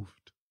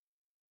removed.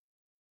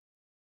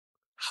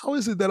 How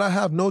is it that I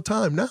have no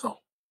time now?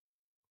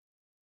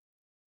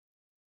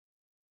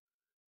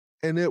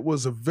 And it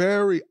was a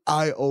very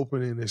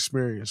eye-opening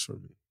experience for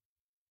me.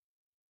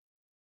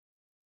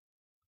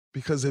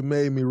 Because it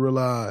made me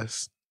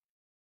realize,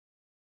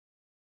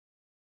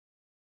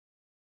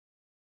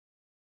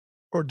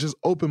 or just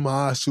open my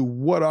eyes to,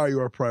 what are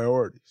your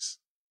priorities?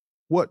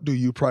 What do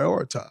you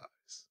prioritize?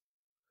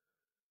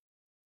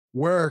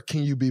 Where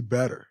can you be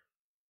better?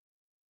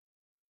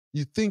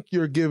 You think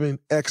you're giving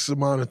X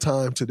amount of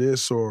time to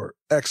this or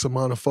X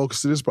amount of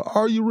focus to this, but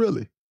are you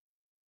really?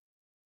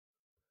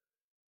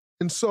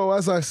 And so,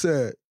 as I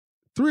said,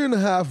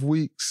 3.5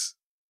 weeks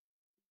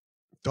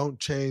don't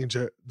change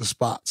the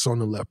spots on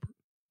the leopard.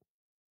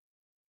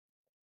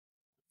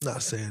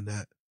 Not saying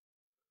that.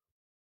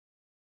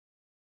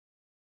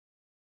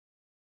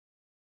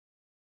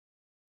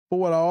 But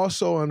what I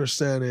also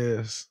understand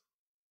is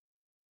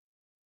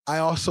I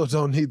also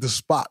don't need the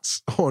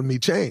spots on me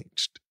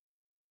changed.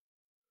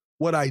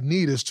 What I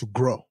need is to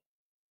grow.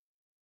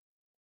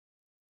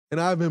 And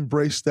I've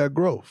embraced that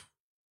growth.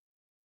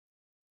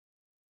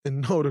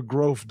 And no, the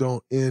growth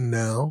don't end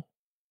now.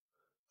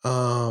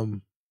 The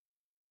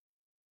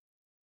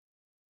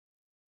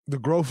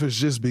growth is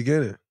just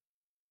beginning.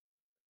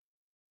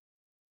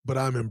 But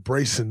I'm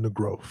embracing the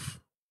growth.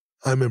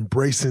 I'm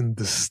embracing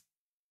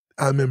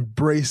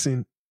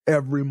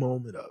every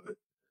moment of it.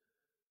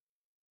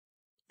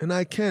 And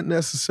I can't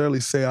necessarily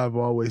say I've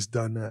always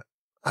done that.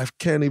 I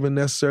can't even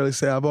necessarily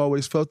say I've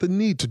always felt the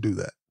need to do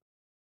that.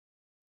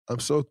 I'm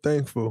so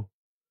thankful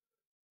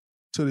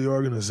to the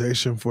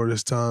organization for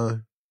this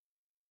time.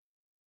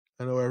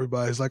 I know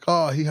everybody's like,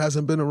 oh, he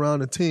hasn't been around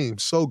the team.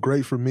 So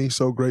great for me,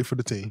 so great for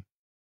the team.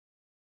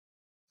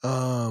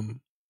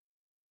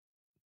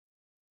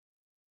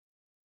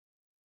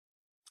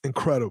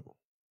 Incredible.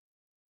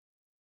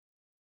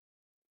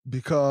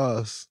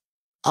 Because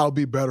I'll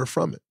be better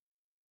from it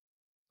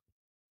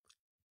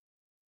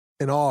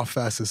in all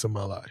facets of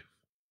my life.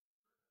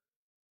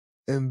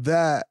 And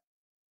that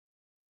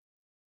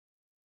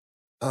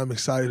I'm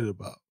excited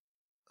about.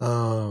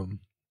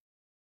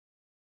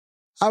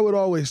 I would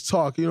always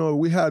talk,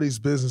 we have these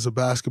business of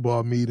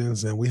basketball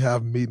meetings, and we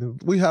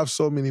have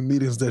so many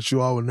meetings that you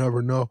all will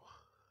never know,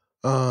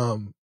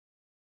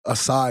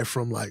 aside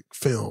from like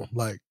film,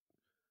 like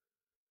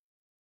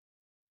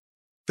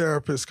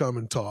therapists come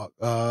and talk,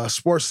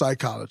 sports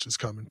psychologists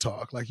come and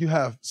talk. Like you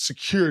have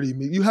security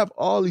meetings, you have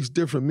all these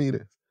different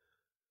meetings.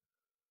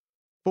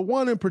 But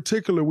one in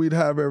particular we'd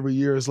have every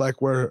year is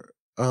like where,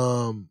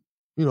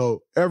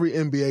 every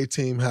NBA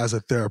team has a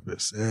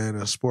therapist and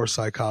a sports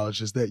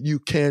psychologist that you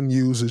can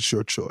use. It's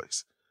your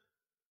choice.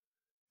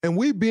 And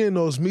we'd be in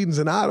those meetings,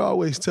 and I'd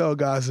always tell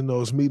guys in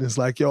those meetings,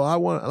 like, yo,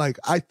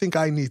 I think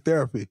I need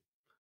therapy.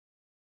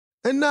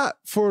 And not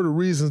for the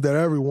reasons that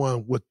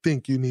everyone would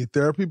think you need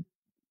therapy.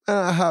 And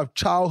I have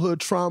childhood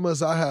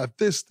traumas. I have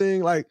this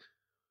thing,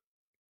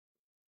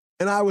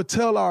 and I would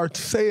tell to our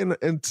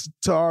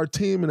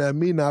team in that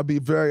meeting, I'd be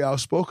very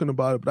outspoken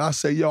about it, but I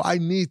say, yo, I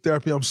need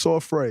therapy. I'm so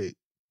afraid.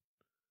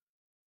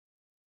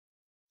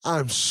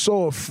 I'm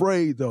so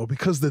afraid, though,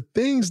 because the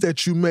things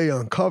that you may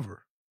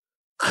uncover,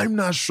 I'm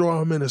not sure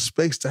I'm in a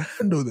space to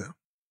handle them.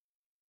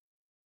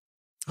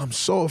 I'm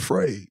so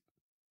afraid.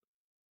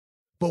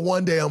 But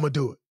one day I'm going to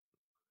do it.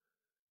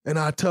 And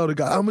I tell the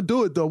guy, I'm going to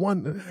do it, though,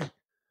 one day.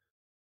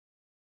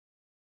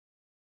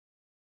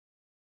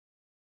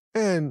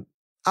 And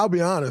I'll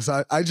be honest,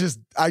 I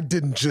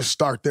didn't just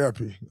start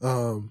therapy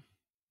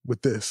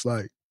with this.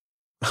 Like,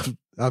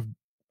 I've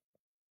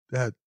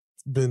had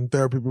been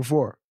therapy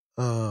before.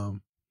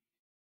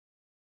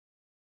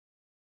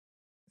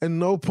 And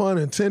no pun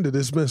intended,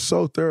 it's been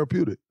so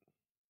therapeutic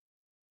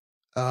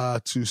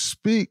to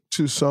speak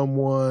to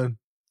someone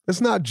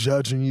that's not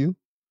judging you.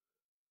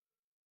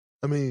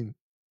 I mean,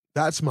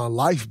 that's my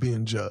life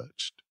being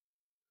judged.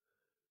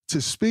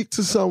 To speak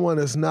to someone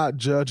that's not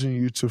judging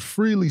you, to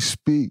freely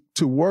speak,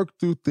 to work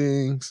through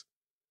things,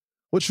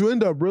 what you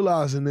end up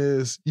realizing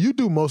is you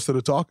do most of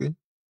the talking.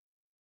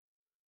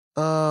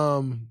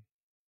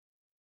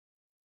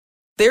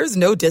 There's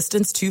no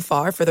distance too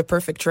far for the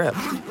perfect trip.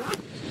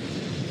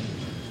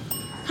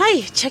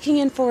 Hi, checking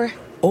in for...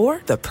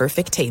 Or the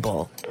perfect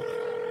table.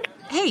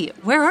 Hey,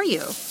 where are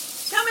you?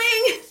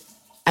 Coming!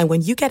 And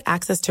when you get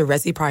access to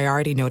Resi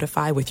Priority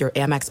Notify with your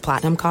Amex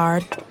Platinum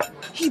card...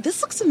 Hey,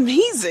 this looks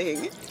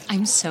amazing.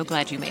 I'm so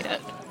glad you made it.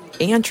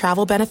 And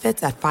travel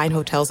benefits at fine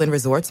hotels and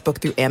resorts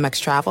booked through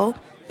Amex Travel,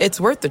 it's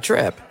worth the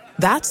trip.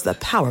 That's the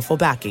powerful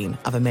backing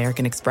of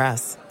American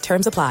Express.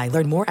 Terms apply.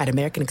 Learn more at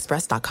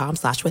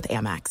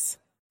americanexpress.com/withAmex.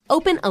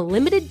 Open a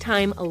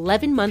limited-time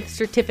 11-month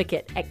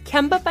certificate at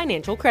Kemba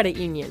Financial Credit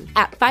Union.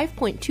 At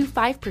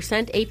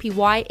 5.25%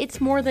 APY,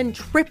 it's more than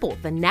triple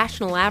the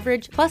national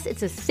average, plus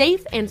it's a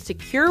safe and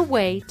secure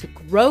way to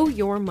grow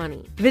your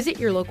money. Visit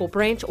your local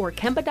branch or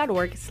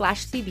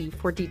kemba.org/cb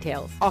for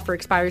details. Offer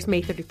expires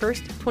May 31st,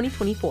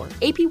 2024.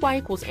 APY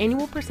equals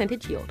annual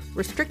percentage yield.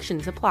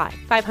 Restrictions apply.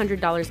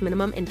 $500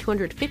 minimum and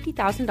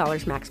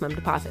 $250,000 maximum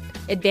deposit.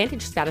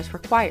 Advantage status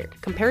required.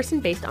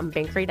 Comparison based on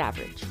bank rate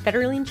average.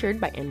 Federally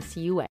insured by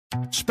NCUA.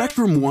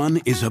 Spectrum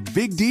One is a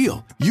big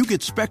deal. You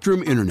get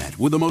Spectrum Internet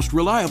with the most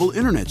reliable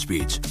internet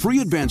speeds, free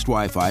advanced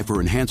Wi-Fi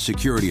for enhanced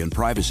security and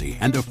privacy,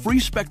 and a free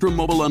Spectrum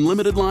Mobile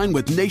Unlimited line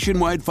with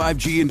nationwide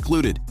 5G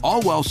included,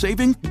 all while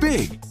saving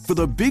big. For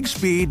the big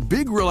speed,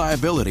 big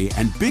reliability,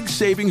 and big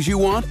savings you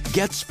want,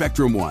 get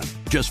Spectrum One.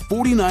 Just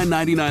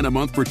 $49.99 a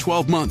month for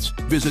 12 months.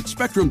 Visit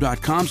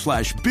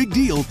spectrum.com/big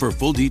deal for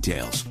full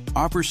details.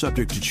 Offer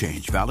subject to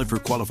change. Valid for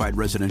qualified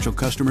residential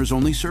customers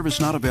only. Service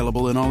not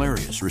available in all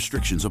areas.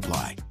 Restrictions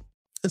apply.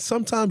 And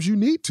sometimes you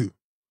need to.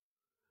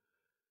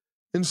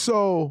 And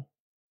so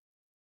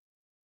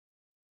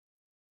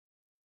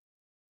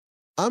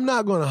I'm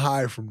not going to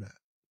hide from that.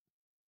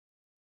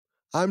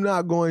 I'm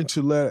not going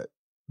to let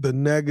the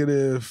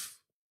negative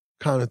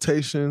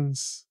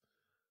connotations,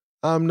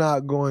 I'm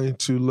not going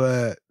to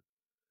let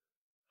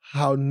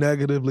how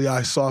negatively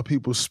I saw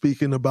people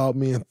speaking about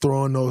me and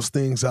throwing those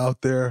things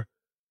out there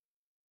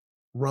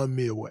run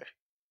me away.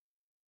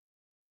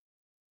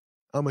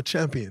 I'm a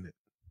champion it.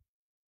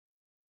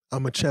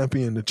 I'm a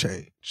champion the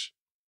change.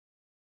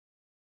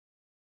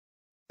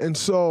 And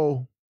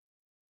so,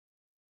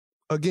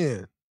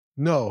 again,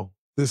 no,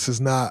 this is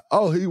not,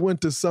 oh, he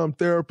went to some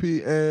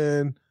therapy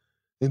and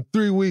in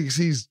 3 weeks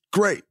he's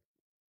great.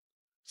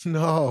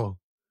 No,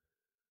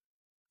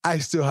 I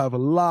still have a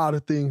lot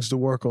of things to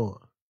work on.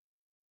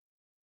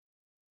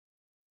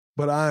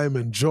 But I am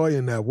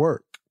enjoying that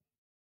work.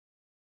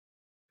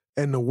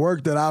 And the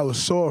work that I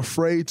was so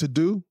afraid to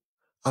do,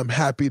 I'm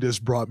happy this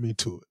brought me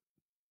to it.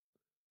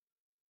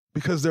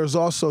 Because there's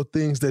also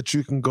things that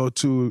you can go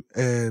to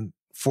and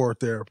for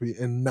therapy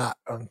and not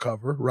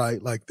uncover,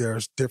 right? Like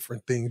there's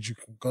different things you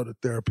can go to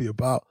therapy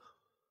about.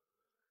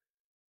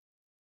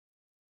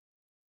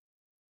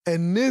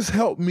 And this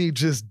helped me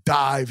just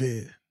dive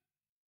in.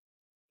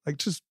 Like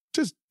just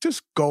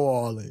go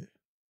all in.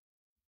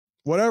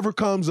 Whatever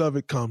comes of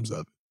it, comes of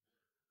it.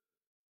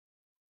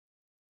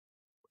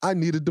 I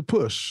needed the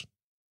push.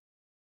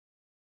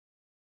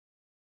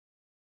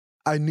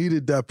 I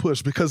needed that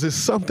push because it's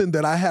something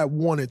that I had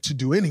wanted to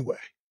do anyway.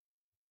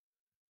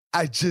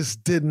 I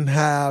just didn't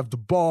have the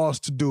balls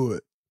to do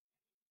it.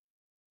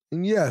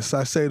 And yes,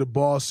 I say the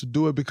balls to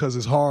do it because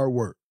it's hard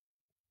work.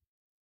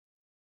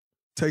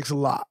 It takes a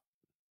lot.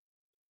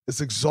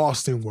 It's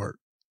exhausting work,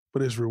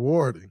 but it's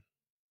rewarding.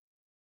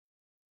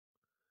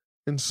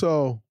 And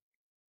so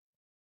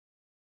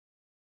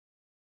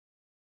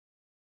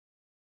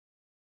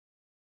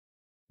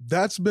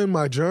that's been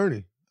my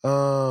journey.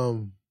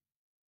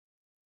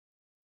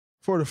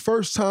 For the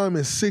first time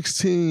in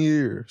 16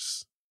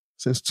 years,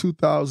 since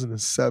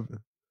 2007,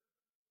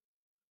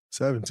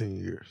 17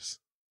 years,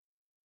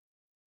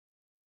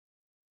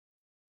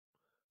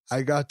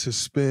 I got to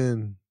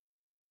spend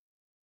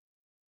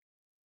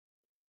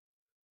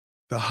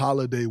the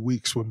holiday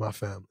weeks with my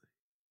family.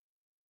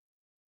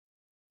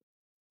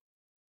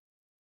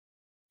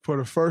 For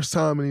the first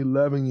time in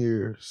 11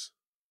 years,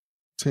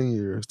 10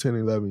 years, 10,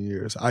 11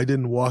 years, I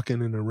didn't walk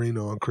in an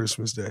arena on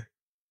Christmas Day.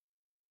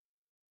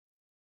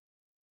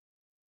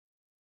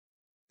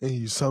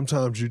 And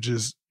sometimes you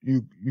just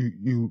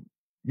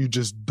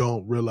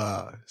don't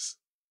realize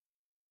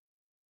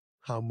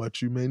how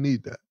much you may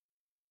need that.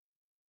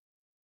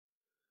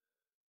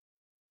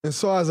 And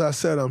so, as I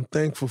said, I'm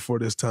thankful for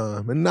this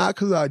time. And not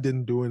because I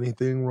didn't do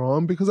anything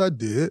wrong, because I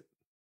did.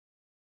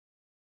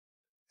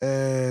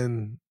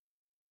 And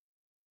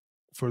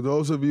for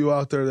those of you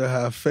out there that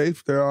have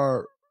faith,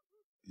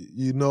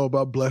 you know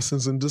about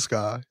blessings in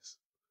disguise.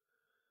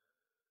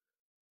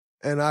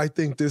 And I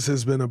think this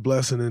has been a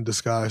blessing in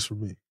disguise for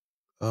me.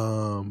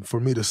 For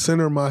me to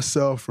center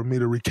myself, for me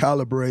to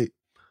recalibrate,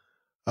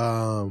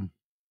 for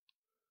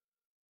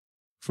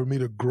me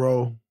to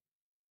grow,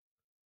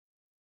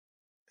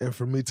 and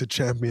for me to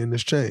champion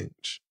this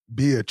change,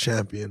 be a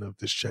champion of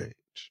this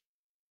change.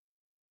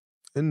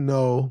 And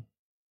no,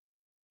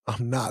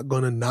 I'm not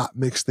going to not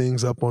mix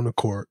things up on the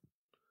court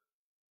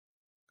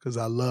because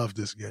I love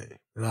this game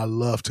and I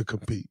love to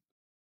compete.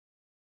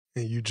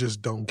 And you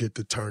just don't get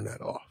to turn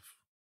that off.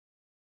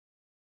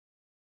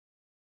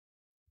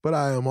 But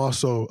I am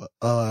also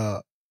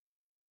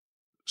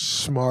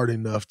smart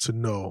enough to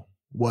know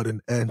what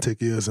an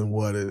antic is and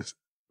what is.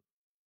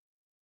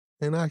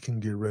 And I can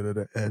get rid of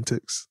the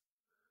antics.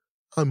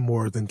 I'm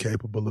more than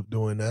capable of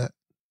doing that.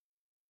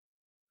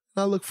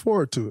 I look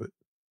forward to it.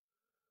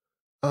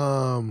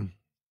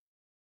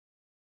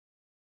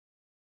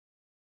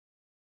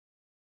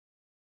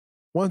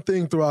 One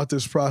thing throughout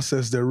this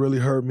process that really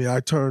hurt me,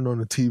 I turned on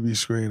the TV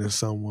screen and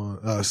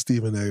someone,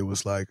 Stephen A.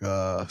 was like,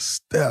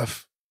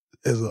 Steph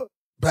is a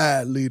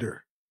bad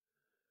leader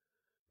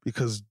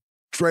because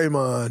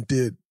Draymond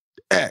did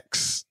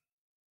X.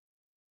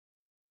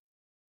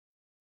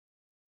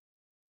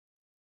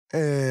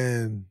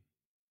 And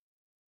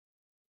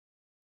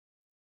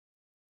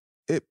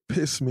it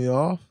pissed me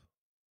off,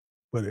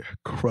 but it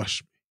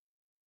crushed me.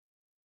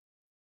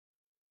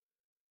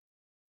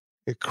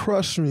 It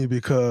crushed me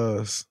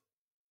because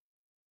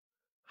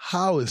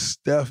how is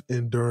Steph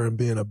enduring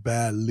being a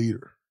bad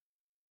leader?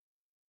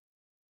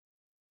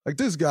 Like,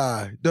 this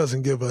guy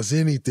doesn't give us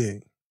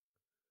anything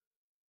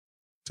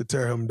to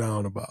tear him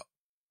down about.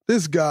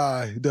 This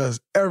guy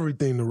does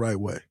everything the right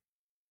way.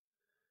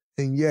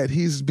 And yet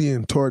he's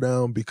being tore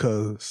down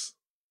because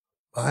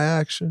my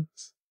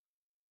actions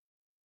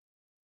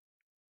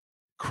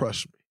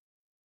crush me.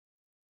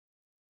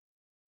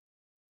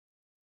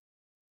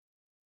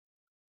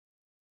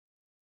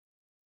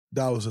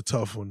 That was a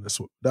tough one.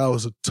 That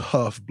was a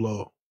tough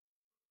blow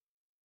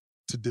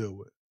to deal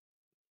with.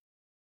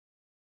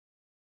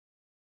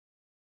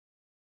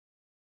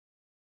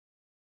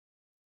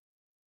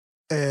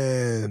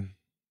 And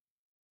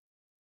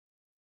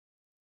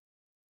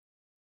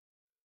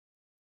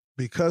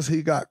because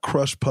he got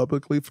crushed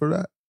publicly for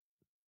that,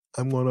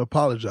 I'm going to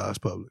apologize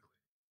publicly.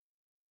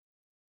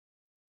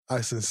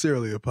 I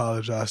sincerely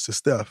apologize to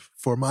Steph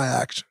for my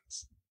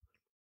actions.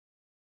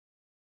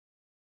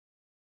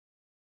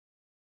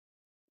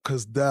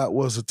 Because that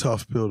was a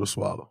tough pill to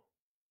swallow.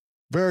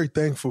 Very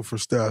thankful for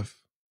Steph.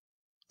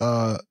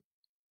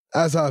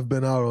 As I've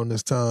been out on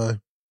this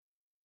time,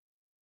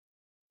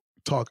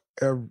 talk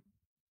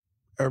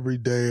every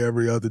day,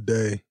 every other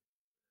day,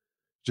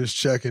 just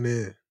checking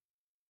in.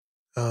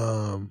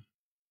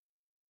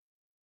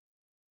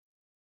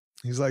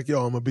 He's like,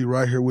 yo, I'm going to be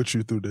right here with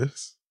you through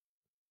this.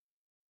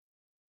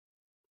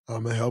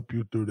 I'm going to help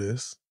you through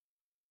this.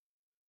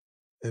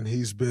 And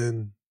he's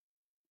been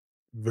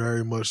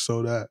very much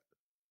so that.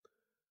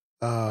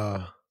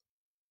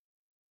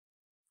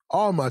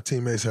 all my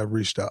teammates have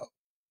reached out.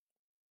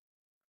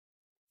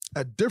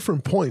 At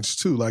different points,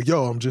 too. Like,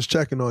 yo, I'm just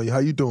checking on you. How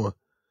you doing?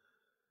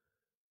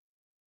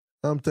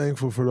 I'm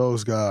thankful for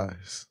those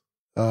guys.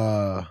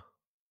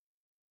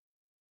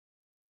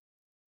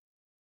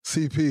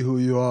 CP, who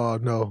you all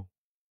know,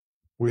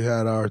 we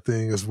had our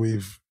thing, as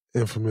we've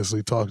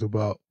infamously talked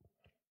about.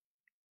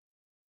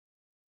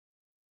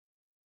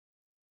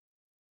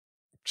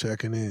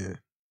 Checking in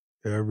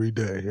every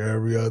day,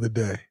 every other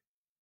day.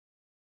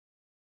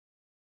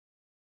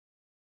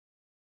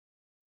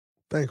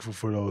 Thankful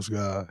for those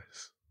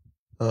guys.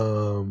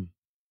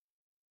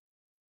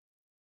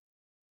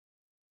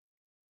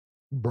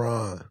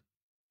 Bron,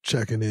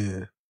 checking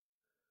in.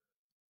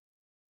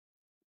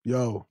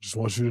 Yo, just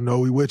want you to know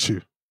we with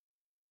you.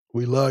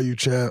 We love you,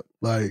 champ.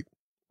 Like,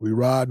 we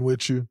riding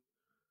with you.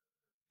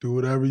 Do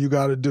whatever you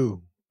got to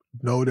do.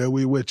 Know that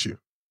we with you.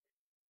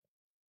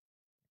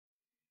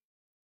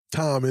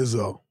 Tom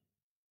Izzo.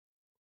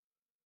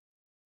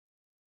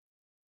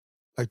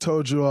 I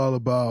told you all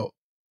about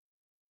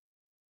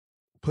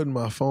putting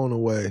my phone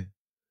away.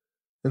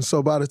 And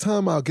so by the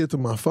time I'll get to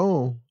my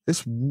phone,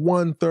 it's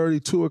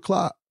 1:30, 2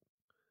 o'clock.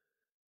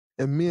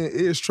 And me and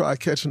Ish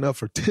tried catching up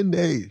for 10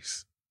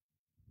 days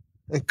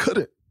and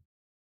couldn't.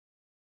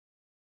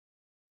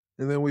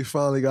 And then we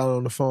finally got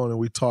on the phone and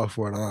we talked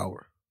for an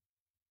hour.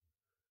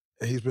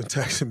 And he's been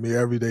texting me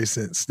every day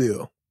since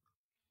still.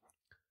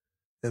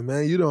 And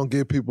man, you don't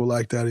get people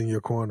like that in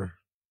your corner.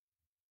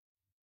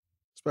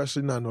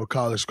 Especially not no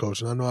college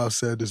coach. And I know I've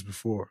said this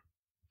before.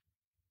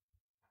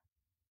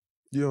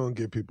 You don't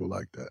get people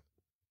like that.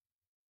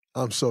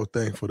 I'm so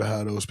thankful to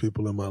have those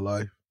people in my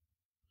life.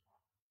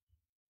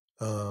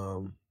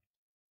 And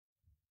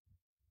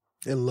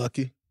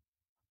lucky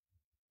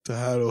to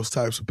have those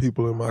types of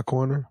people in my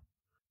corner.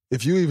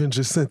 If you even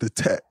just sent the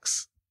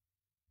text,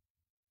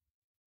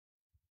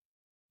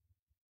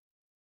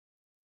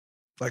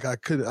 like I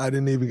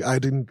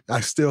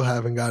still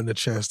haven't gotten a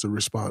chance to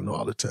respond to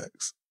all the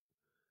texts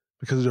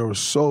because there were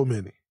so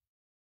many.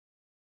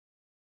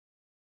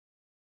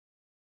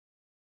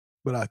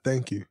 But I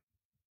thank you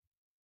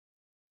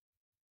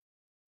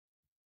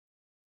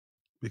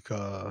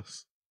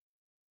because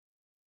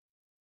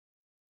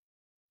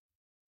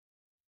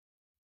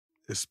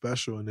it's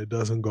special and it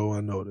doesn't go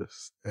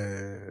unnoticed.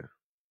 And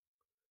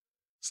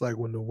it's like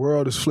when the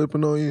world is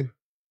flipping on you,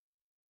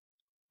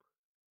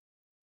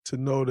 to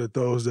know that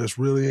those that's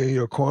really in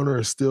your corner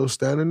are still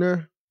standing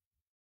there,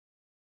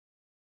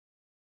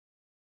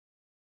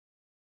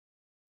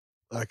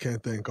 I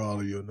can't thank all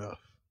of you enough.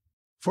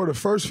 For the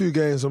first few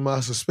games of my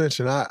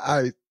suspension,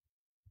 I'd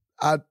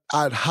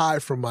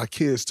hide from my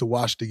kids to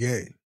watch the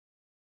game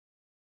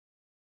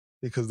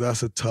because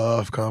that's a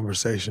tough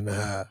conversation to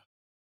have.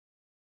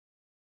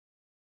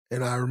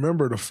 And I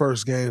remember the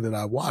first game that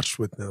I watched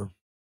with them,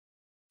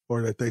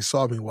 or that they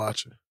saw me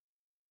watching.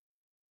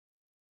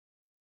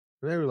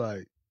 And they were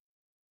like,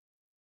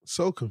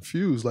 so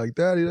confused, like,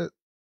 Daddy,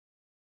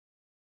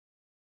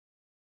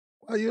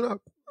 why you not?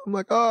 I'm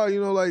like, oh,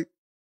 like,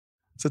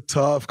 it's a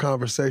tough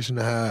conversation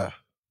to have.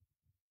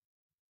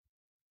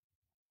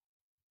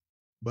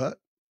 But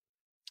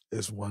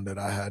it's one that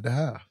I had to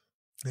have.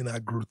 And I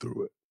grew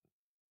through it.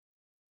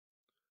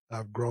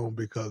 I've grown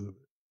because of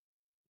it.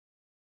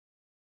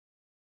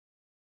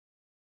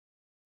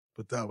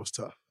 But that was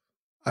tough.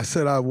 I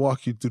said I'd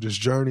walk you through this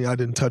journey. I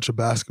didn't touch a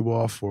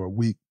basketball for a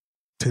week,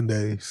 10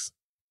 days.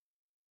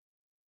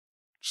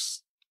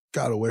 Just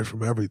got away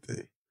from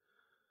everything.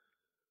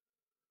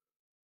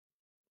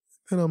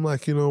 And I'm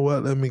like, you know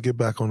what? Let me get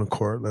back on the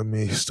court. Let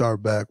me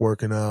start back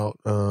working out.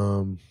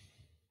 And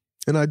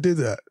I did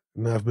that.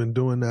 And I've been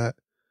doing that.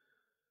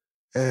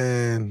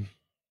 And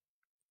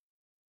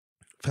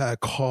I've had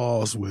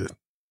calls with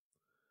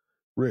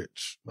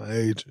Rich, my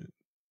agent,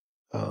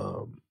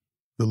 the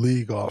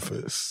league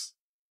office,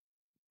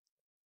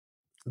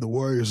 the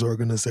Warriors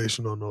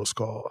organization on those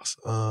calls.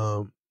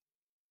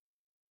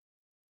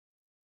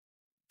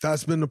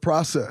 That's been the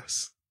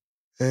process.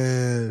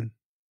 And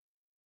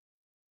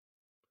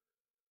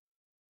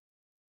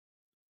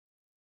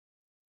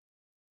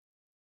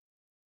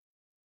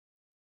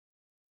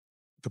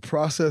the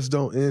process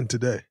don't end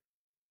today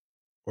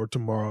or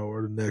tomorrow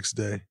or the next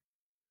day,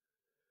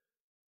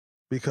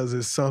 because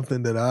it's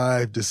something that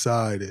I've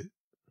decided.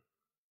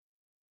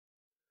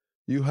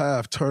 You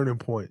have turning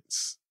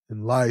points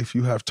in life.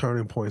 You have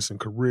turning points in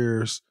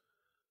careers.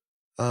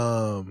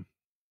 And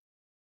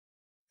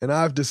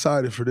I've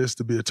decided for this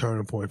to be a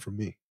turning point for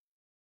me.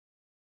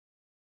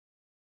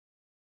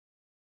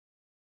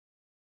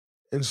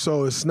 And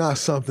so it's not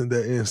something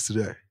that ends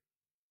today.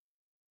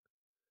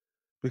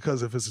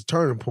 Because if it's a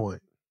turning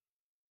point,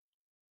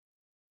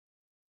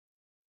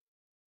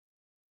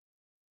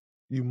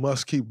 you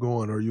must keep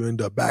going or you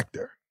end up back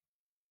there.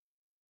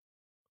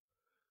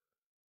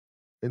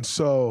 And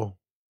so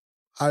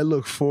I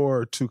look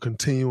forward to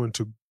continuing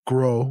to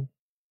grow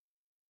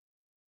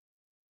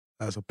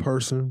as a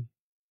person.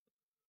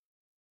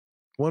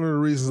 One of the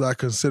reasons I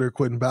consider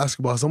quitting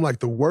basketball is I'm like,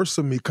 the worst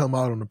of me come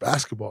out on the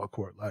basketball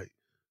court. Like,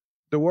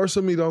 the worst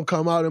of me don't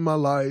come out in my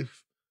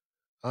life.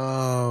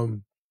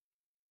 If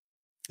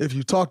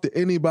you talk to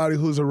anybody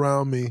who's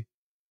around me,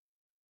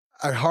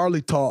 I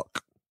hardly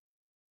talk.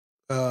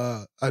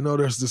 I know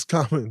there's this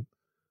common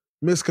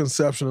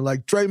misconception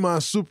like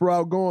Draymond's super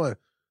outgoing.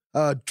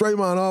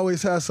 Draymond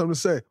always has something to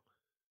say.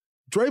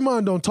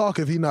 Draymond don't talk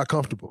if he's not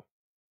comfortable.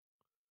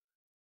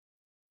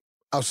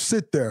 I'll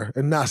sit there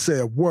and not say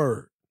a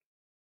word.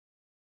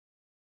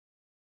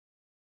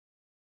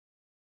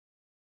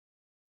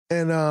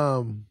 And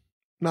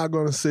not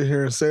going to sit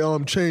here and say, oh,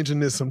 I'm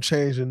changing this, I'm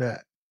changing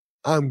that.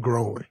 I'm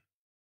growing.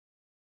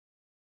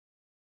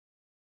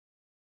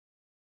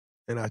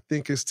 And I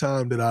think it's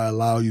time that I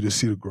allow you to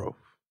see the growth.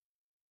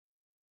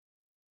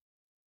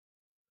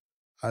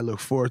 I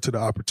look forward to the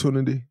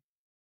opportunity.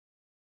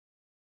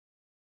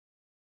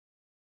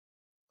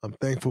 I'm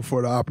thankful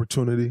for the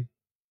opportunity.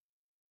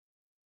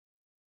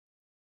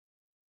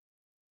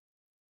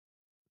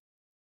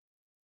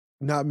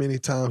 Not many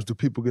times do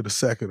people get a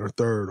second or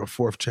third or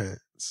fourth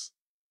chance.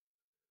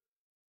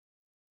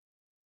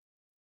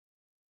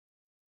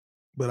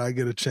 But I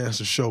get a chance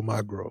to show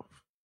my growth.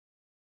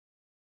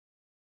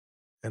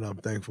 And I'm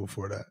thankful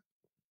for that.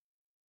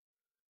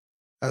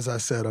 As I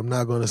said, I'm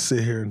not going to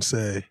sit here and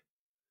say,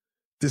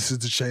 this is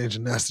the change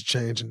and that's the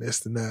change and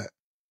this and that.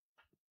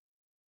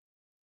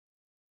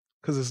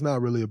 Because it's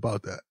not really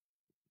about that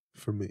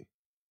for me.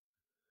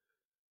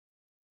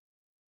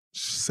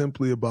 It's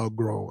simply about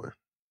growing.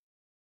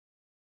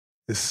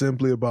 It's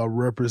simply about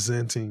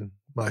representing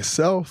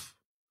myself,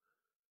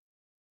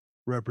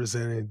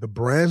 representing the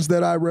brands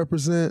that I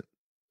represent,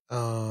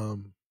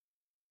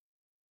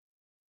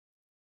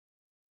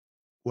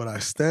 what I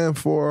stand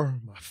for,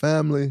 my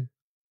family.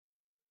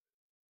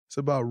 It's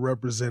about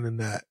representing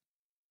that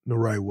in the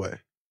right way.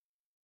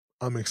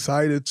 I'm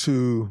excited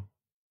to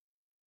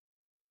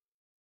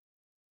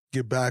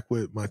get back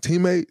with my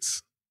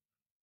teammates.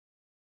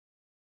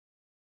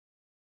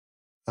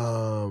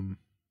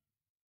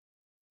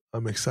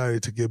 I'm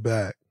excited to get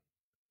back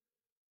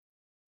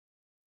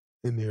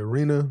in the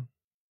arena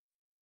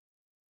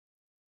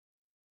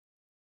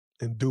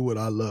and do what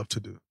I love to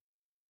do.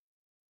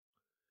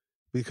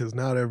 Because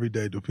not every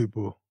day do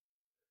people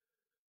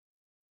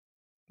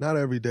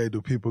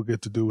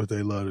get to do what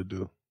they love to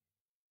do.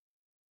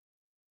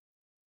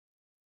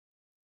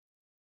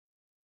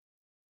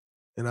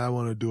 And I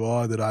want to do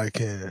all that I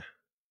can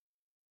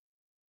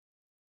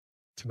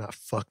to not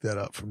fuck that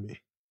up for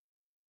me.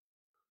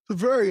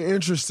 It's a very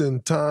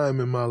interesting time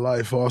in my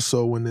life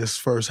also when this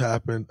first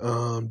happened,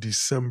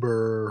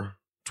 December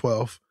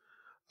 12th.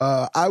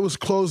 I was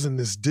closing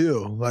this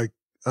deal,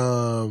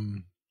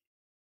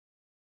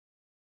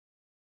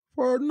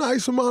 for a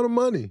nice amount of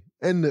money.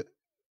 And it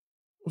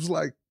was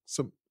like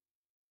some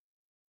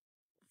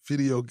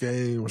video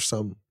game or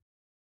something.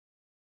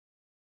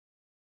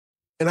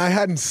 And I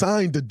hadn't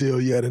signed the deal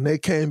yet. And they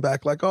came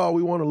back like, oh,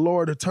 we want to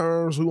lower the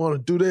terms. We want to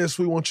do this.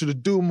 We want you to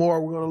do more.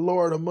 We're going to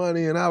lower the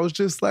money. And I was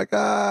just like,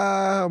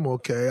 I'm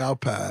okay. I'll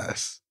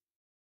pass.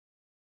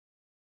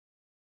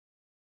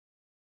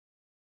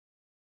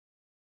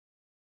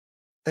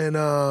 And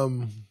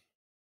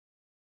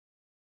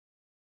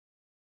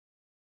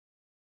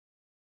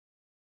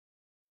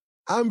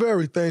I'm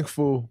very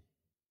thankful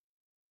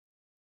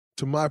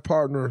to my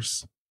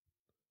partners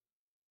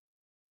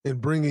in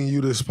bringing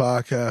you this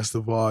podcast, The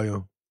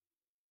Volume.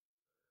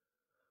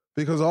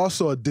 Because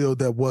also a deal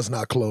that was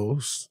not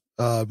closed,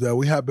 that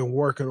we have been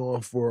working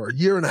on for a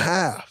year and a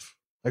half.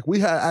 Like we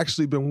had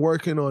actually been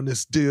working on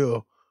this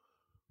deal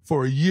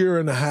for a year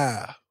and a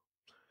half.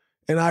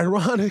 And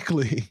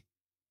ironically,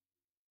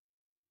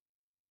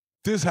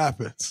 this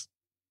happens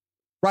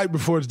right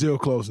before the deal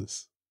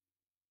closes.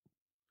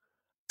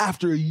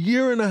 After a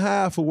year and a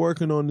half of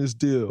working on this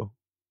deal,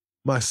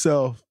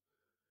 myself,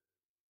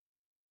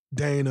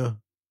 Dana,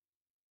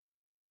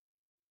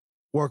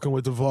 working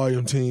with the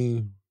Volume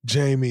team,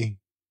 Jamie,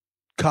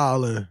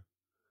 Colin,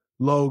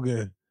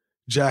 Logan,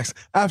 Jackson.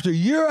 After a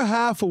year and a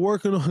half of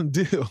working on a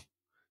deal,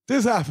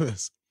 this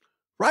happens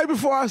right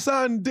before I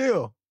signed the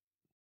deal.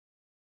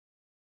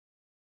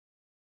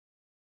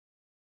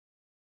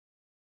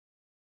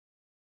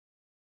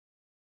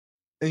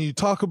 And you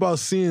talk about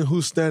seeing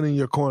who's standing in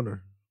your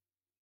corner.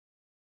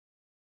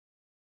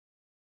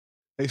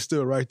 They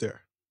still right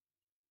there.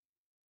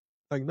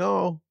 Like,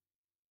 no,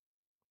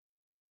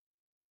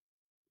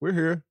 we're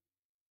here.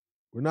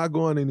 We're not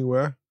going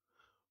anywhere.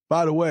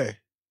 By the way,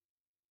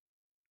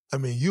 I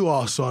mean, you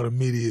all saw the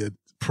media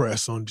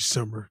press on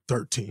December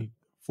 13th,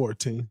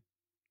 14th.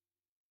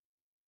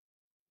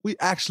 We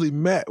actually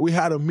met. We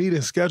had a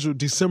meeting scheduled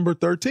December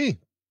 13th.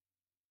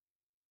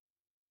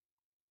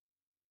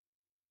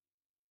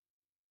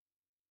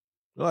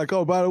 They're like,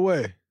 oh, by the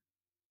way,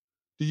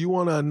 do you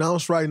want to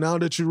announce right now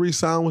that you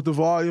re-signed with the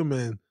Volume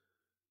and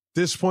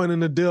this point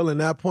in the deal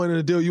and that point in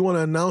the deal, you want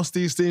to announce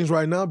these things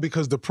right now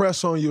because the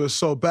press on you is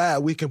so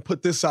bad, we can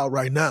put this out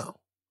right now.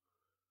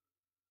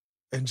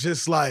 And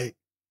just like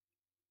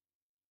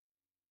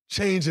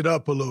change it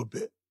up a little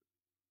bit.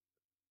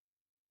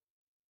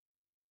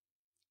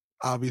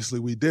 Obviously,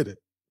 we did it,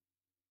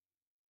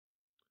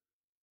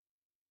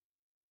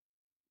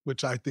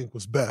 which I think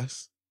was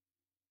best.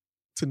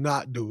 to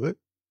not do it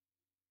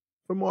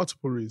for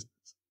multiple reasons.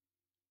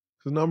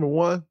 Because number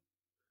one,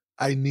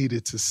 I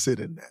needed to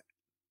sit in that.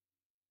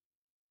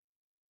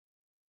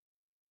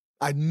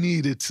 I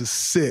needed to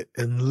sit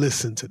and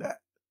listen to that.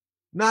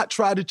 Not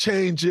try to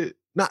change it,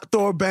 not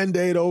throw a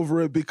Band-Aid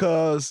over it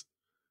because,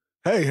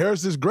 hey,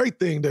 here's this great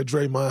thing that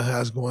Draymond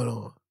has going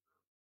on.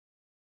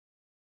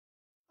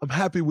 I'm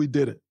happy we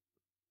did it.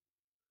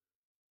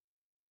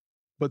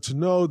 But to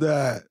know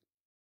that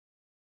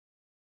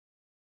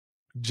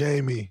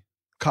Jamie,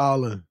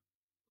 Colin,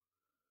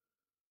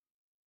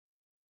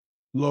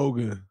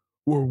 Logan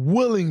were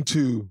willing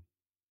to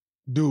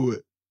do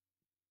it,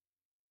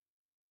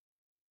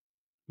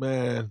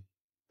 man,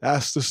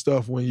 that's the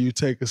stuff when you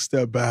take a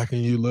step back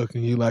and you look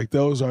and you like,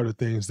 those are the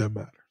things that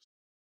matter.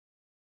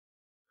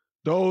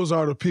 Those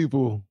are the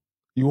people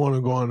you want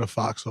to go on the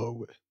foxhole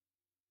with.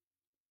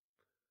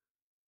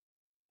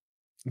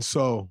 And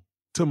so,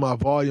 to my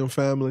Volume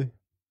family,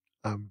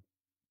 I'm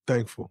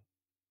thankful.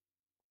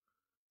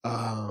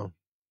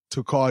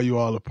 To call you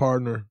all a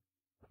partner,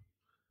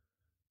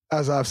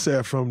 as I've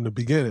said from the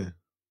beginning,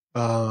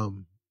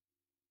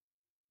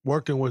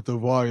 working with the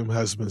Volume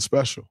has been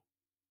special.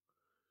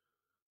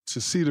 To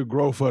see the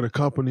growth of the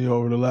company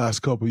over the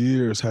last couple of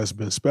years has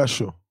been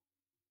special.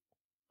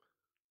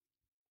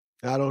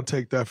 I don't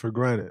take that for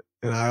granted.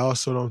 And I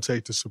also don't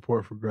take the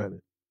support for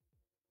granted.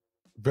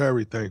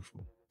 Very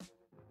thankful.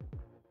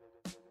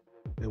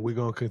 And we're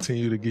going to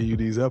continue to give you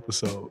these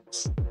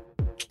episodes.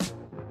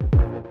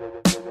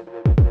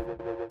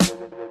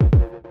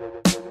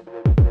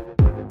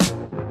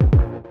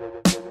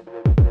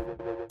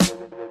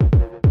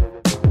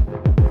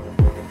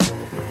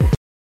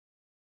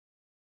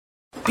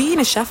 Being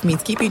a chef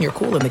means keeping your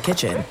cool in the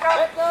kitchen.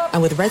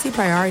 And with Resi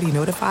Priority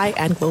Notify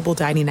and Global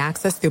Dining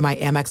Access through my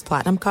Amex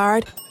Platinum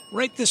card,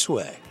 Right this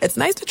way. it's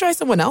nice to try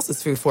someone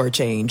else's food for a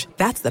change.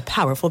 That's the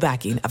powerful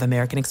backing of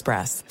American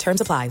Express.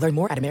 Terms apply. Learn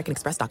more at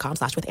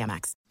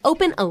americanexpress.com/withAmex.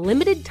 Open a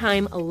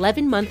limited-time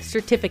 11-month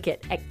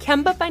certificate at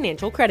Kemba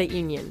Financial Credit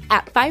Union.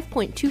 At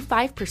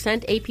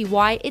 5.25%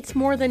 APY, it's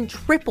more than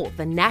triple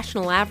the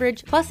national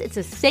average, plus it's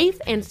a safe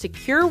and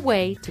secure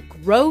way to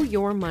grow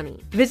your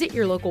money. Visit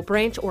your local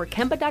branch or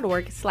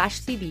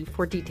kemba.org/CD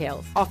for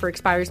details. Offer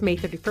expires May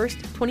 31st,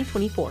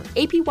 2024.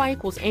 APY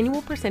equals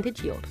annual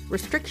percentage yield.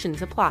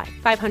 Restrictions apply.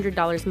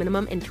 $500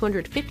 minimum and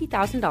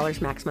 $250,000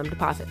 maximum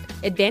deposit.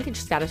 Advantage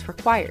status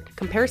required.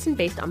 Comparison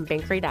based on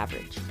bank rate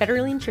average.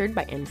 Federally insured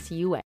by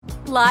NCUA.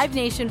 Live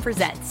Nation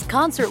presents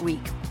Concert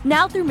Week.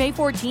 Now through May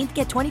 14th,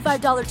 get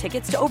 $25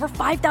 tickets to over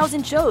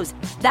 5,000 shows.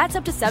 That's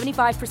up to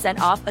 75%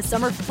 off a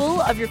summer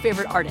full of your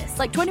favorite artists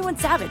like 21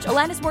 Savage,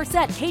 Alanis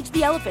Morissette, Cage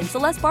the Elephant,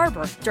 Celeste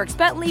Barber, Dierks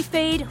Bentley,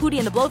 Fade, Hootie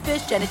and the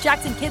Blowfish, Janet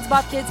Jackson, Kids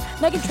Bop Kids,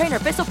 Meghan Trainor,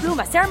 Peso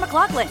Pluma, Sarah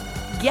McLachlan.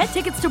 Get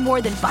tickets to more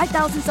than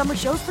 5,000 summer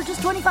shows for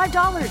just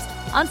 $25.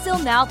 Until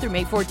now through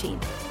May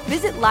 14th.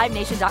 Visit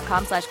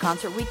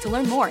livenation.com/concertweek to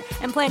learn more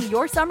and plan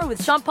your summer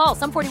with Sean Paul,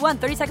 Sum 41,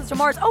 30 Seconds to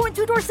Mars, and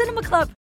Two Door Cinema Club.